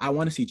win. I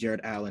want to see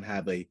Jared Allen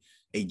have a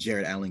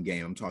Jared Allen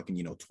game. I'm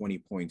talking, 20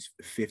 points,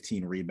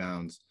 15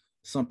 rebounds,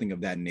 something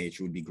of that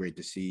nature would be great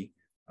to see.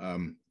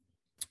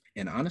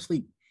 And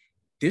honestly,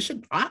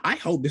 I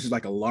hope this is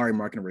like a Larry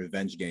Markkinen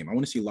revenge game. I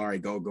want to see Larry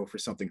go for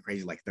something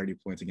crazy like 30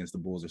 points against the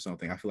Bulls or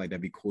something. I feel like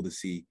that'd be cool to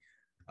see.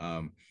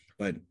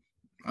 But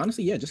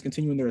honestly, yeah, just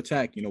continuing their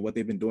attack, what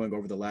they've been doing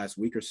over the last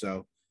week or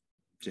so.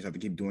 Just have to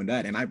keep doing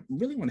that. And I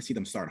really want to see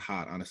them start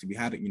hot, honestly. We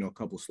had, a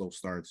couple slow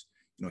starts,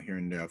 here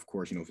and there, of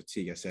course,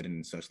 fatigue, I said,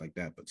 and such like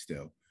that. But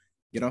still,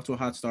 get off to a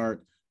hot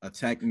start,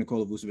 attack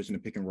Nikola Vucevic in the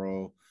pick and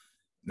roll.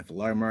 And if the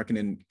Larry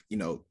Markkinen,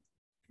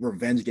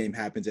 revenge game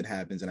happens, it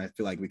happens. And I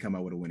feel like we come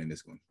out with a win in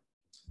this one.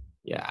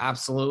 Yeah,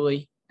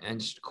 absolutely.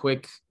 And just a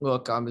quick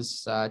look, I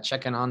was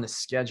checking on the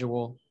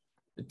schedule.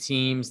 The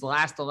team's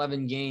last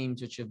 11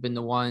 games, which have been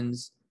the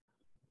ones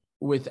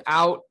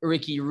without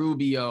Ricky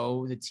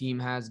Rubio, the team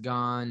has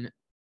gone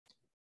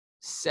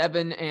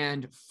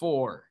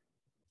 7-4.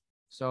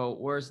 So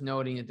worth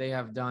noting that they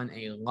have done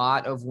a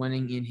lot of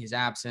winning in his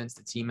absence.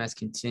 The team has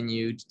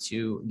continued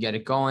to get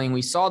it going.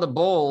 We saw the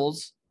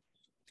Bulls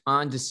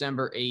on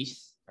December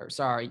 8th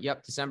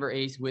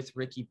with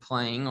Ricky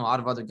playing. A lot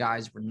of other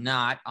guys were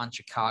not on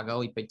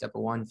Chicago. He picked up a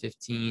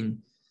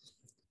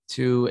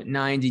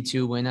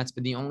 115-92 win. That's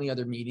been the only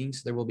other meeting.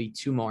 So there will be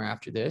two more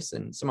after this.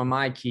 And some of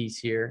my keys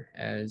here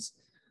as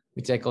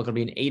we take a look, it'll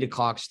be an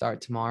 8:00 start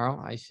tomorrow.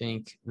 I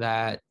think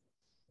that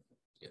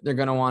they're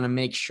going to want to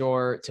make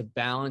sure to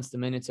balance the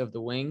minutes of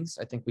the wings.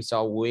 I think we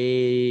saw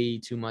way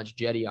too much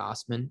Jetty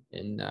Osman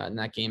in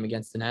that game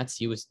against the Nets.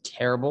 He was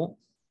terrible.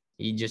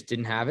 He just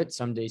didn't have it.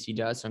 Some days he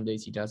does, some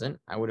days he doesn't.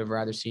 I would have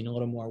rather seen a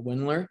little more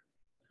Windler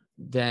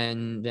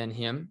than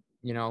him.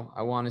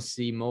 I want to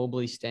see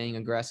Mobley staying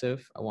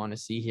aggressive. I want to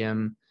see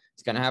him.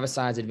 He's going to have a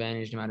size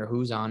advantage no matter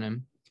who's on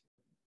him.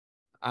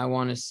 I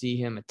want to see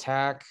him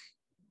attack.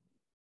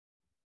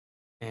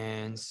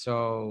 And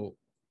so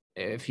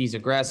if he's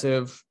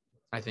aggressive,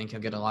 I think he'll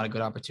get a lot of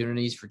good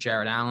opportunities for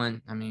Jared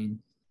Allen. I mean,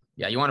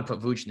 yeah, you want to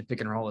put Vooch in the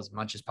pick and roll as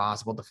much as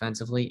possible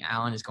defensively.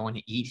 Allen is going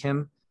to eat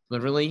him,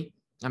 literally.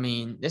 I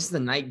mean, this is the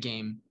night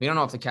game. We don't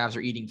know if the Cavs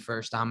are eating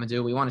first,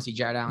 Amadou. We want to see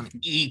Jared Allen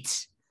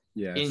eat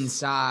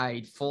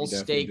inside, full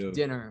steak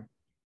dinner.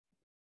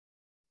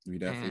 We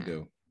definitely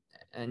do.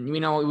 And, we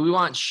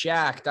want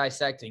Shaq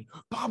dissecting.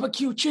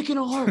 Barbecue chicken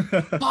alert.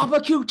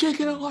 Barbecue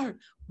chicken alert.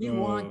 We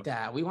want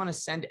that. We want to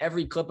send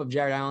every clip of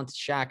Jared Allen to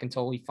Shaq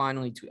until we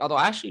finally tweet. Although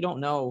I actually don't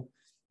know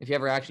if he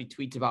ever actually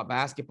tweets about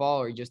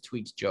basketball or he just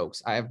tweets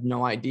jokes. I have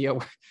no idea.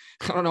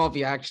 I don't know if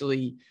he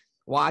actually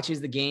watches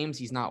the games.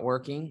 He's not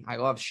working. I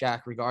love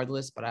Shaq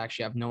regardless, but I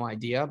actually have no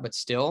idea. But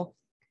still,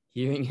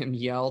 hearing him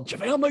yell,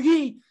 JaVale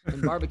McGee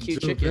and barbecue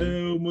chicken.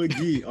 JaVale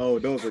McGee. Oh,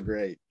 those were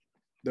great.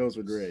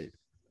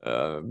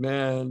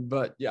 Man,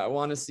 but yeah, I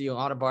want to see a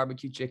lot of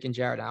barbecue chicken,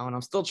 Jared Allen.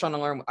 I'm still trying to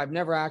learn. I've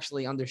never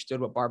actually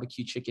understood what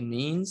barbecue chicken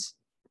means,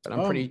 but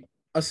I'm pretty.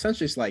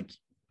 Essentially, it's like,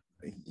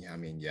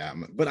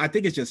 but I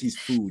think it's just he's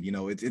food.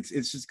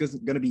 It's just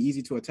going to be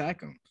easy to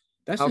attack him.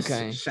 That's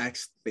just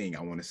Shaq's thing.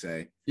 I want to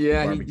say.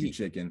 Yeah, barbecue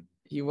chicken.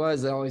 He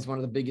was always one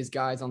of the biggest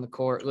guys on the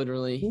court,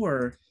 literally.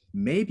 Or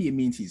maybe it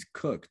means he's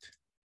cooked.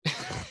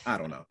 I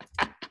don't know.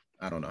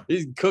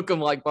 He's cook them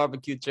like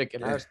barbecue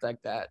chicken. I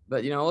respect that.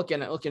 But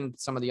looking at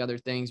some of the other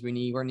things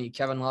we're gonna need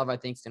Kevin Love. I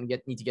think is gonna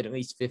need to get at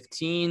least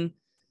 15.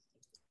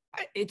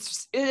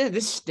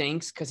 This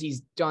stinks because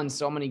he's done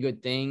so many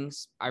good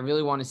things. I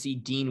really want to see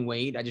Dean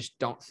Wade. I just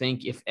don't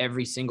think if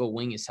every single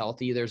wing is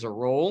healthy, there's a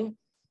role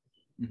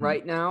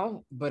right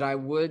now. But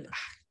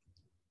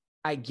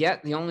I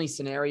get the only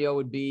scenario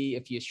would be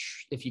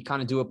if you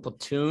kind of do a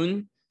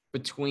platoon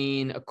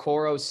between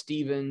Okoro,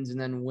 Stevens, and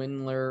then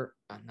Windler.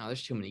 Oh, no,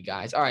 there's too many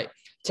guys. All right,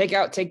 take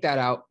that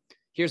out.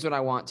 Here's what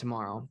I want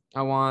tomorrow.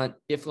 I want,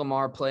 if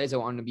Lamar plays, I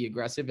want him to be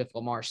aggressive. If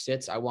Lamar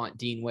sits, I want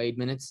Dean Wade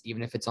minutes,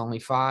 even if it's only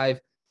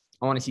 5.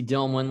 I want to see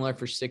Dylan Windler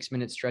for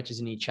 6-minute stretches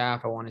in each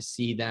half. I want to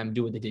see them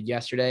do what they did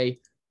yesterday.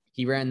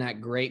 He ran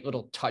that great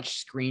little touch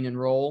screen and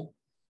roll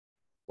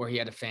where he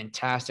had a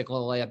fantastic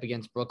little layup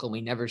against Brooklyn. We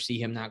never see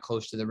him that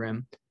close to the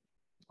rim.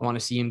 I want to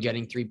see him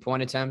getting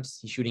 3-point attempts.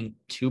 He's shooting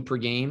 2 per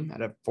game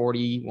at a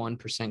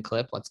 41%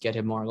 clip. Let's get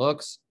him more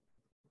looks.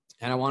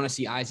 And I want to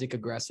see Isaac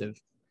aggressive.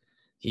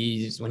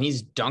 When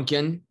he's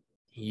dunking,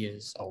 he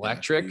is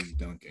electric. Yeah, he's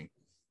dunking.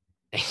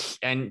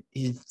 And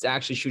he's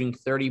actually shooting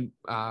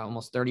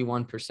almost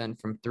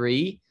 31% from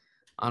 3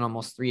 on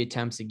almost 3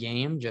 attempts a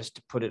game, just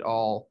to put it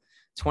all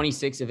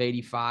 26 of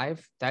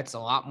 85. That's a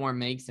lot more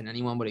makes than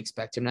anyone would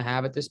expect him to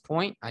have at this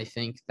point. I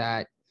think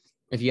that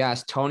if you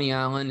ask Tony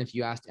Allen, if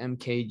you asked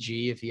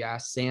MKG, if you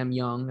ask Sam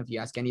Young, if you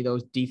ask any of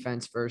those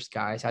defense first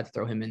guys, had to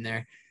throw him in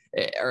there.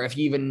 Or if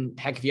you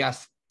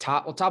ask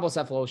Thabo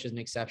Sefolosha is an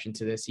exception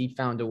to this. He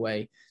found a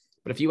way.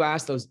 But if you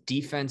ask those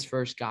defense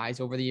first guys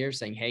over the years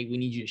saying, hey, we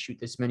need you to shoot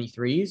this many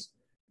threes,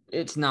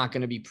 it's not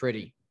going to be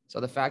pretty. So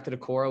the fact that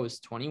Okoro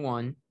is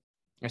 21,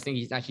 I think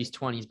he's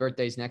 20. His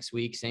birthday's next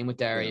week. Same with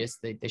Darius.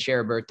 Yeah. They share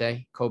a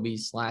birthday.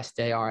 Kobe's last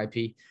day,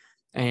 RIP.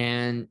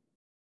 And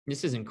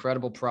this is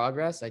incredible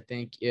progress. I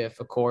think if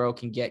Okoro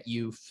can get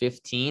you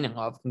 15 and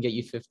Love can get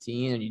you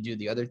 15 and you do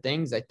the other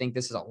things, I think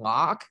this is a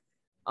lock,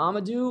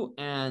 Amadou.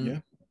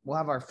 And we'll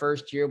have our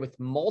first year with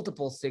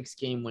multiple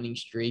 6-game winning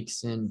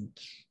streaks in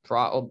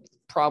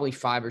probably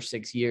 5 or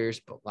 6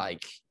 years. But,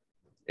 like,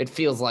 it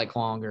feels like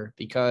longer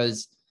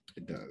because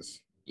it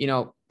does. You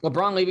know,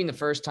 LeBron leaving the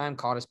first time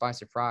caught us by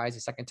surprise.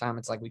 The second time,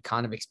 it's like we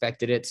kind of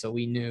expected it, so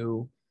we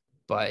knew.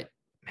 But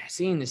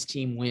seeing this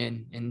team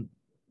win and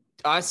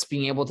us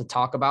being able to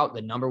talk about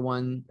the number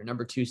 1 or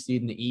number 2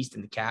 seed in the East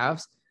and the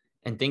Cavs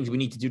and things we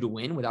need to do to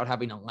win without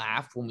having to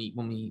laugh when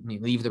we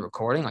leave the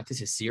recording, like,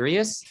 this is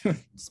serious.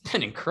 It's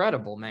been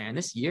incredible, man.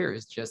 This year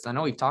is just, I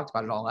know we've talked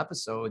about it all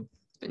episode.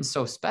 It's been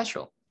so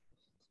special.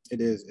 It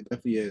is. It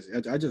definitely is.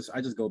 I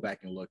just go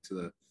back and look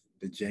to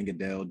the Jenga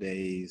Dale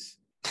days.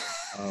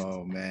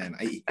 Oh man,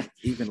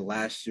 even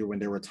last year when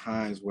there were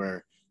times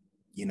where,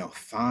 you know,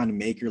 Thon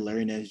Maker,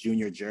 Larry Nance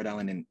Jr., Jared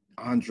Allen, and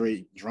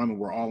Andre Drummond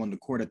were all on the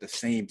court at the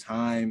same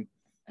time.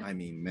 I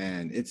mean,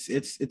 man, it's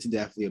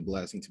definitely a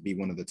blessing to be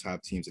one of the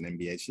top teams in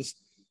NBA. It's just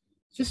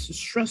a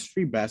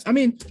stress-free basketball. I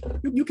mean,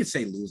 you could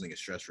say losing is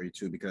stress-free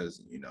too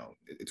because, you know,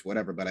 it's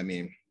whatever. But I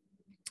mean,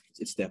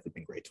 it's definitely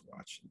been great to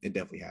watch. It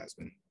definitely has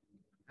been.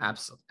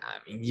 Absolutely.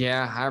 I mean,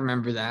 yeah, I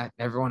remember that.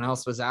 Everyone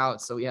else was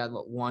out. So we had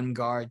one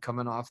guard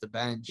coming off the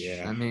bench.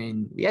 Yeah. I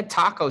mean, we had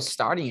Taco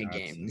starting a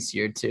game this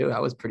year too.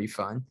 That was pretty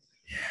fun.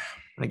 Yeah.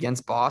 And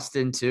against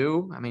Boston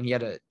too. I mean, he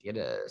had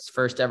his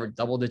first ever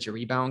double-digit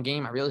rebound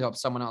game. I really hope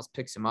someone else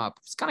picks him up.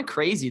 It's kind of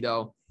crazy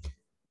though.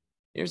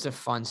 Here's a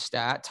fun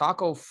stat.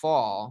 Taco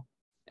Fall,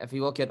 if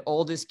you look at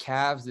oldest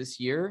Cavs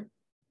this year.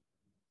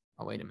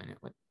 Oh, wait a minute.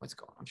 What's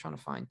going on? I'm trying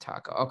to find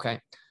Taco.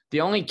 Okay.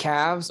 The only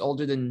Cavs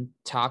older than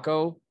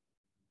Taco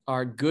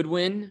are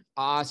Goodwin,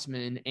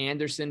 Osman,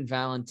 Anderson,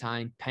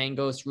 Valentine,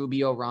 Pangos,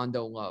 Rubio,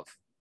 Rondo, Love.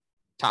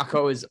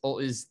 Taco is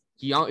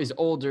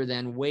older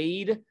than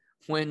Wade,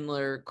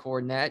 Windler,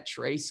 Cornette,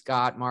 Trey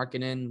Scott,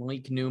 Markkanen,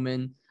 Malik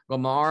Newman,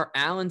 Lamar,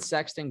 Allen,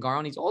 Sexton,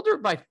 Garland. He's older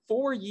by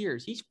 4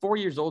 years. He's 4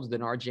 years older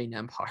than RJ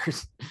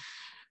Nembhard.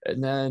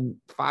 And then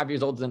 5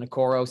 years older than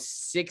Okoro,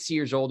 6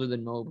 years older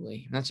than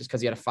Mobley. And that's just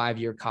because he had a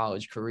 5-year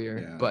college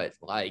career. Yeah. But,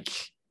 like,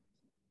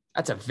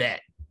 that's a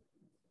vet.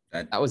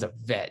 That was a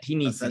vet. He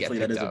needs to get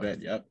picked up. That is a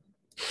vet, yep.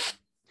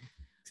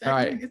 Exactly. All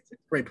right. It's a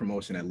great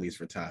promotion, at least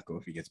for Taco,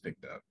 if he gets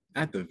picked up,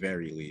 at the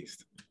very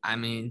least. I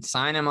mean,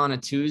 sign him on a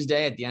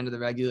Tuesday at the end of the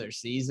regular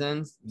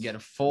season, get a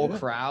full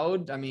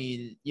crowd. I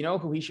mean, you know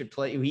who he should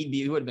play,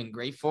 who would have been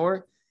great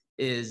for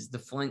is the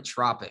Flint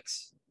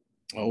Tropics.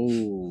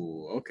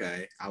 Oh,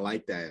 okay. I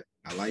like that.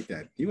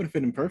 He would have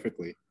fit him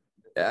perfectly.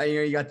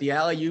 You got the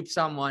alley-oops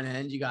on one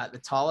end, you got the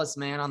tallest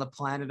man on the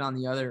planet on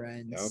the other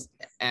end,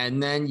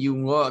 and then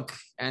you look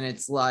and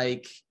it's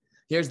like,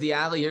 here's the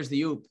alley, here's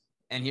the oop,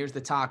 and here's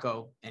the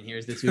taco, and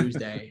here's the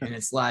Tuesday, and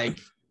it's like,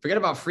 forget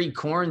about free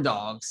corn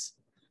dogs,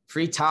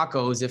 free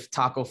tacos if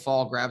Taco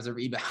Fall grabs a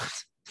rebound.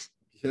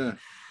 Yeah,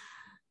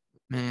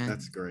 man,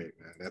 that's great,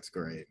 man. That's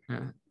great.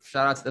 Yeah.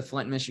 Shout out to the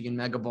Flint, Michigan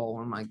Mega Bowl,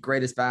 one of my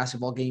greatest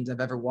basketball games I've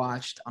ever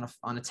watched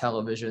on a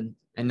television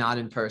and not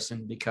in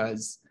person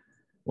because,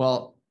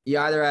 well, you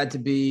either had to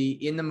be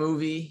in the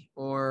movie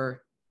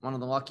or one of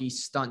the lucky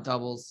stunt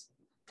doubles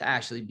to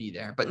actually be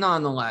there. But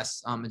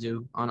nonetheless,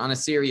 Amadou, on a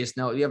serious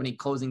note, do you have any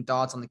closing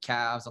thoughts on the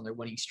Cavs, on their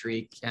winning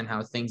streak, and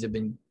how things have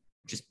been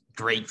just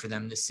great for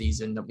them this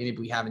season that maybe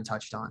we haven't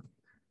touched on?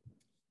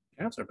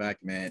 Cavs are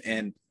back, man.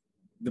 And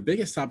the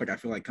biggest topic I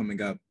feel like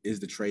coming up is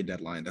the trade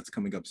deadline that's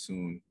coming up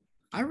soon.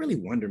 I really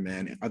wonder,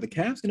 man, are the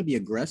Cavs going to be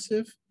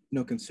aggressive, you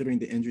know, considering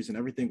the injuries and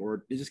everything,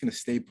 or they're just going to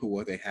stay put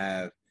what they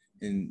have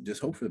and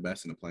just hope for the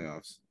best in the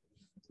playoffs?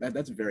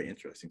 That's very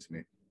interesting to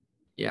me.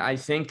 Yeah, I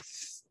think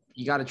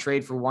you got to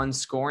trade for one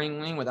scoring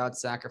wing without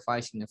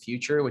sacrificing the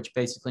future, which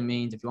basically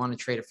means if you want to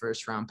trade a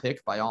first-round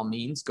pick, by all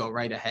means, go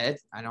right ahead.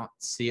 I don't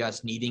see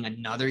us needing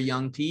another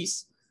young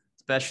piece,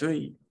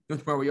 especially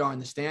with where we are in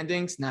the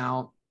standings.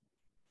 Now,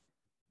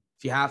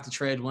 if you have to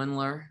trade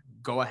Windler,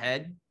 go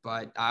ahead,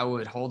 but I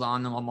would hold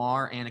on to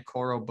Lamar and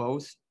Okoro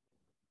both,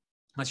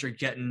 unless you're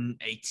getting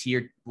a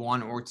tier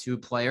 1 or 2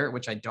 player,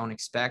 which I don't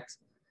expect.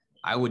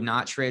 I would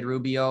not trade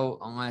Rubio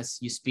unless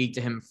you speak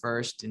to him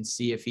first and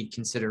see if he'd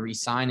consider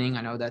re-signing.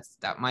 I know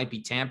that might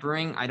be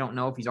tampering. I don't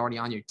know if he's already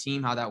on your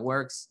team, how that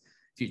works.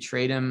 If you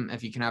trade him,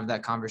 if you can have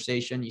that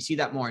conversation. You see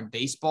that more in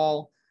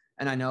baseball.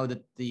 And I know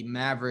that the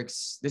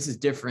Mavericks, this is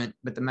different,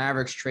 but the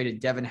Mavericks traded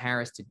Devin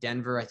Harris to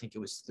Denver. I think it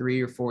was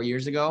 3 or 4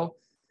 years ago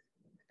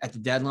at the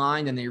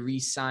deadline, and they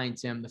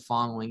re-signed him the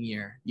following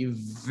year. You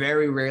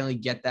very rarely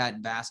get that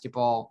in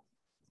basketball.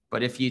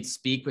 But if you'd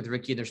speak with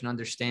Ricky, there's an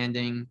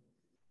understanding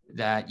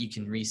that you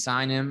can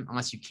re-sign him,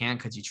 unless you can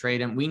because you trade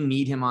him. We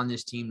need him on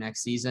this team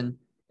next season.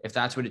 If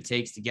that's what it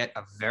takes to get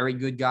a very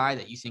good guy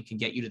that you think can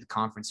get you to the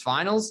conference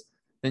finals,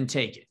 then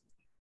take it.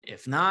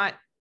 If not,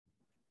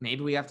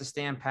 maybe we have to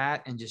stand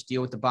pat and just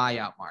deal with the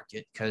buyout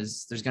market,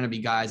 because there's going to be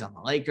guys on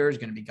the Lakers,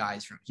 going to be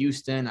guys from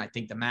Houston. I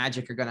think the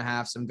Magic are going to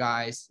have some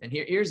guys. And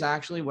here's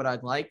actually what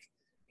I'd like.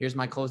 Here's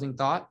my closing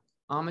thought,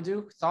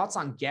 Amadou. Thoughts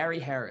on Gary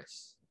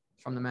Harris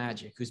from the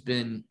Magic, who's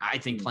been, I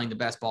think, playing the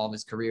best ball of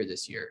his career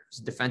this year.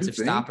 He's a defensive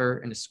stopper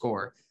and a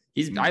scorer.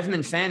 I have him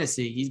in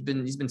fantasy. He's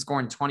been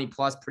scoring 20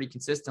 plus pretty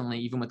consistently,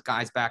 even with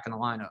guys back in the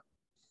lineup.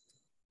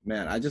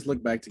 Man, I just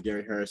looked back to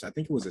Gary Harris. I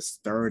think it was his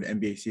third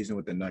NBA season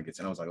with the Nuggets,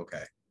 and I was like,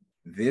 okay,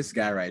 this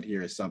guy right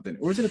here is something.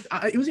 Or was it?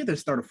 It was either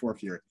his third or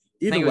fourth year.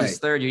 Either I think way, it was his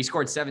third year. He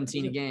scored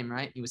 17 a game,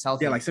 right? He was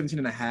healthy. Yeah, like 17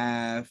 and a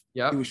half.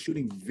 Yeah. He was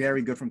shooting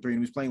very good from three, and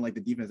he was playing like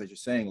the defense that you're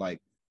saying.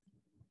 Like,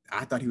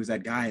 I thought he was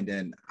that guy, and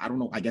then I don't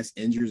know, I guess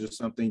injuries or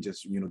something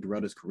just,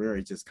 throughout his career,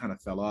 he just kind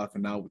of fell off.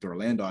 And now with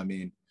Orlando, I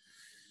mean,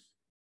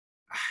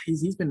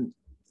 he's been,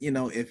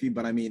 iffy,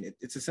 but I mean,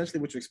 it's essentially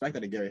what you expect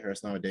out of Gary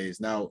Harris nowadays.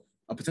 Now,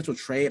 a potential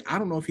trade, I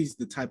don't know if he's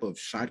the type of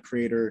shot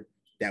creator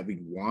that we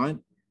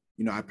want.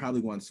 I probably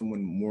want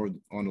someone more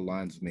on the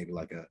lines of maybe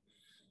like an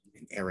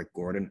Eric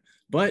Gordon.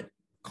 But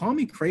call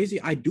me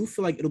crazy, I do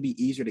feel like it'll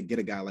be easier to get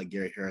a guy like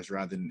Gary Harris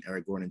rather than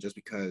Eric Gordon, just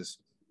because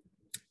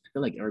I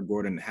feel like Eric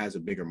Gordon has a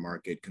bigger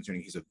market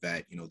considering he's a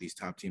vet. These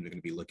top teams are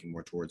going to be looking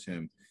more towards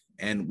him.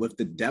 And with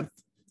the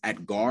depth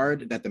at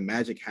guard that the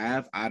Magic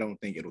have, I don't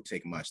think it'll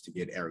take much to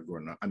get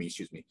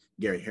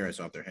Gary Harris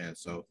off their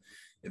hands. So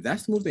if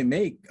that's the move they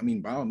make, I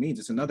mean, by all means,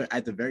 it's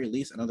at the very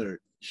least, another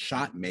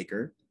shot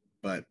maker.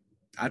 But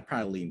I'd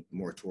probably lean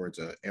more towards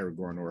Eric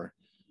Gordon or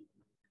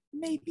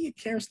maybe a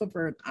Karis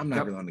LeVert. I'm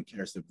not really on the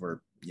Karis LeVert,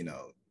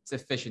 It's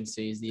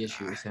efficiency is the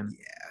issue with him.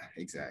 Yeah,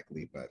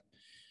 exactly. But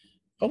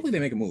hopefully they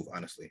make a move,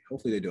 honestly.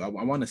 Hopefully they do. I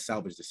want to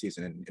salvage the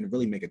season and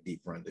really make a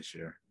deep run this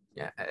year.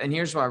 Yeah, and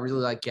here's why I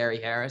really like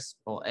Gary Harris.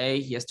 Well,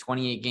 he has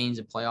 28 games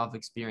of playoff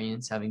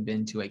experience, having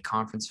been to a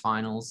conference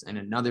finals and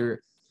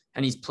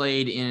he's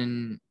played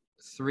in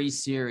 3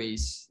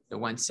 series that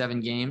went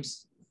 7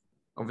 games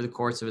over the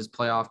course of his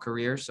playoff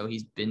career. So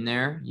he's been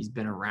there. He's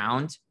been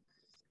around.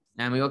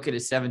 And we look at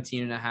his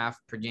 17.5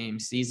 per game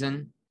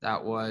season.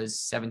 That was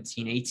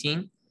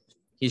 17-18.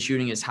 He's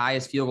shooting his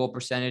highest field goal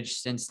percentage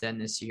since then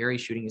this year.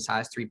 He's shooting his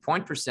highest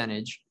 3-point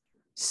percentage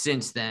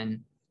since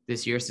then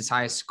this year. It's his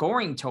highest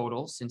scoring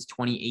total since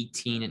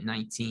 2018 at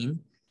 19.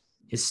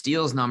 His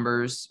steals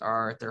numbers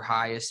are at their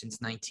highest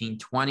since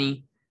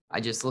 1920. I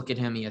just look at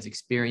him. He has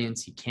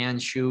experience. He can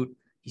shoot.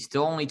 He's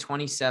still only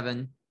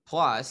 27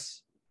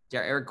 plus.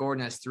 Eric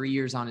Gordon has 3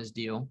 years on his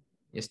deal.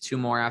 He has 2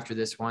 more after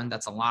this one.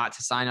 That's a lot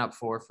to sign up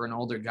for an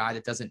older guy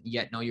that doesn't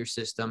yet know your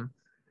system.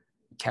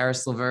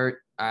 Karis LeVert,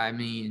 I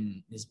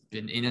mean, has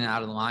been in and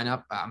out of the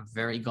lineup. I'm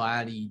very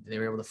glad they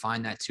were able to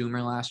find that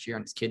tumor last year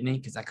on his kidney,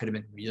 because that could have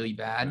been really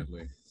bad.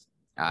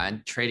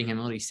 And trading him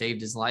really saved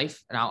his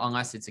life. And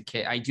unless it's a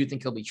kid, I do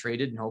think he'll be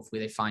traded, and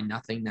hopefully they find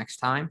nothing next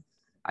time.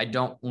 I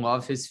don't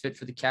love his fit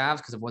for the Cavs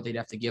because of what they'd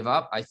have to give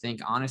up. I think,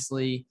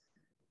 honestly,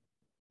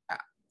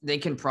 they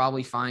can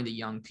probably find a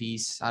young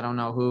piece. I don't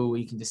know who.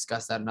 We can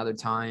discuss that another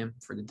time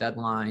for the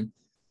deadline.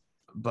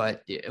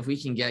 But if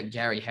we can get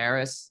Gary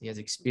Harris, he has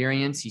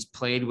experience. He's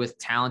played with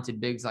talented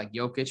bigs like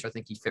Jokic. I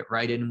think he fit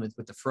right in with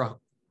the Fro.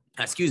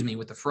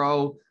 With the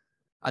Fro.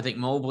 I think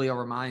Mobley will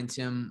remind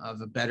him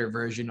of a better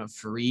version of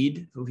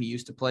Fareed, who he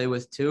used to play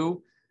with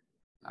too.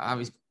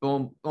 Obviously,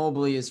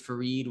 Mobley is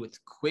Fareed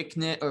with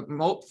quickness.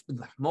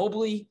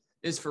 Mobley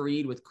is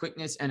Fareed with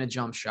quickness and a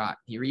jump shot.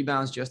 He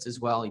rebounds just as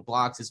well. He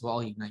blocks as well.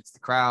 He ignites the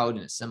crowd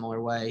in a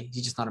similar way.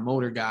 He's just not a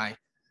motor guy.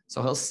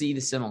 So he'll see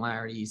the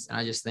similarities. And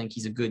I just think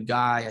he's a good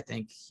guy. I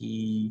think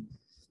he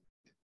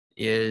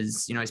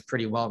is, he's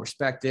pretty well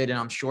respected. And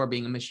I'm sure,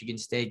 being a Michigan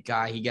State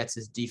guy, he gets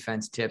his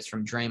defense tips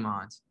from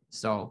Draymond.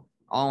 So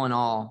all in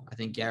all, I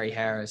think Gary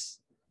Harris,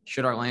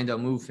 should Orlando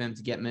move him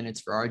to get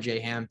minutes for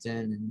RJ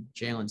Hampton and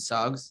Jalen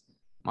Suggs,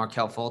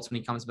 Markelle Fultz when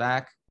he comes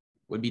back,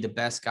 would be the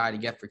best guy to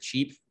get for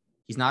cheap.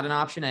 He's not an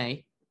option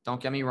A.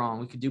 Don't get me wrong.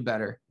 We could do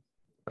better.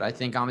 But I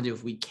think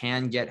if we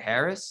can get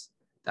Harris,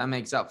 that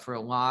makes up for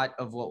a lot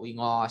of what we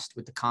lost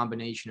with the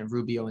combination of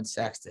Rubio and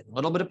Sexton. A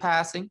little bit of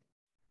passing.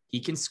 He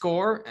can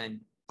score, and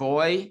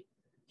boy,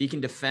 he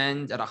can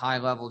defend at a high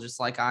level just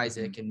like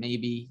Isaac. And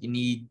maybe you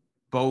need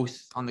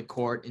both on the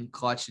court in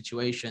clutch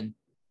situation.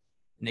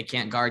 And they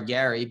can't guard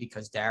Gary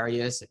because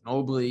Darius and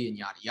Mobley and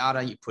yada,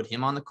 yada. You put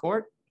him on the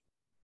court,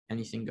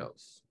 anything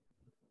goes.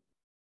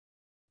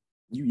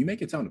 You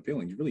make it sound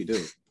appealing. You really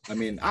do. I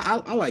mean,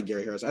 I like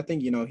Gary Harris. I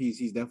think,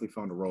 he's definitely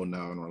found a role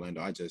now in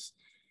Orlando.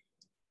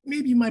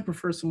 Maybe you might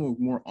prefer some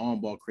more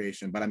on-ball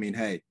creation. But, I mean,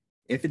 hey,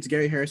 if it's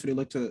Gary Harris who they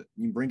look to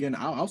bring in,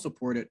 I'll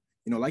support it.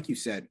 Like you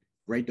said,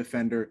 great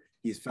defender.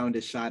 He's found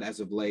his shot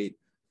as of late.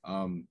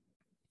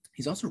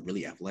 He's also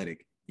really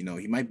athletic.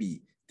 He might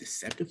be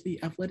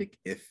deceptively athletic,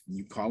 if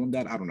you call him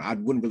that. I don't know. I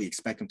wouldn't really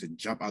expect him to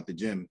jump out the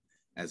gym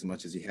as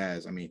much as he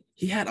has. I mean,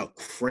 he had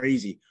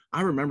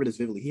I remember this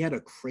vividly. He had a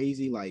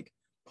crazy,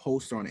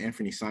 poster on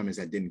Anthony Simons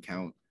that didn't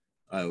count.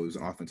 It was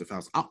offensive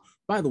fouls.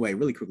 By the way,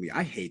 really quickly,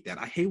 I hate that.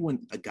 I hate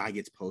when a guy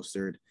gets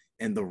postered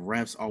and the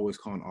refs always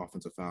call an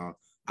offensive foul.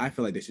 I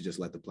feel like they should just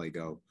let the play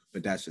go,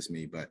 but that's just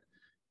me. But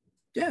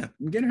Yeah,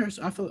 Gary Harris.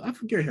 I feel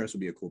Gary Harris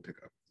would be a cool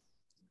pickup.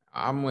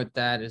 I'm with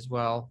that as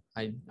well.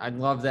 I'd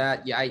love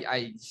that. Yeah,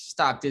 I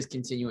stop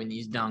discontinuing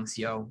these dunks,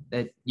 yo.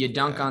 That you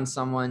dunk on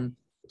someone,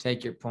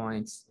 take your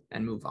points,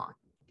 and move on.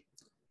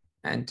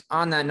 And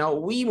on that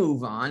note, we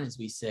move on as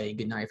we say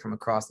goodnight from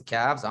across the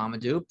Cavs.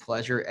 Amadou,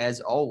 pleasure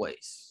as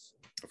always.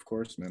 Of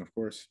course, man. Of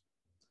course.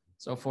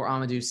 So for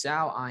Amadou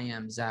Sal, I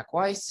am Zach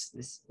Weiss.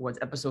 This was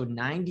episode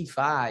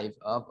 95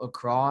 of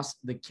Across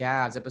the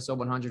Cavs. Episode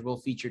 100 will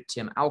feature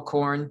Tim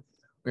Alcorn.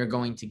 We're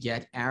going to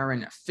get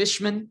Aaron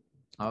Fishman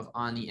of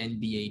On the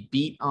NBA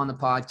Beat on the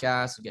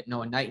podcast. We'll get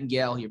Noah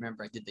Nightingale, who you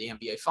remember I did the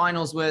NBA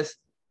Finals with.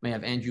 We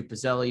have Andrew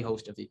Pizzelli,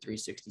 host of the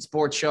 360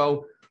 Sports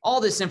Show.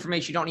 All this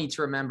information you don't need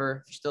to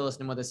remember if you're still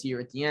listening with us here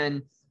at the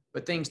end,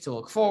 but things to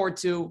look forward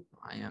to.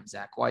 I am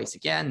Zach Weiss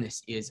again.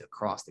 This is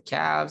Across the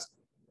Cavs.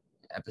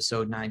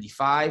 Episode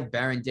 95,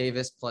 Baron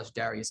Davis plus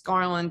Darius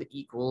Garland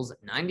equals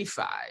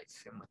 95.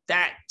 And with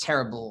that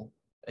terrible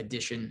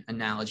addition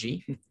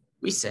analogy,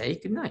 we say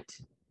goodnight.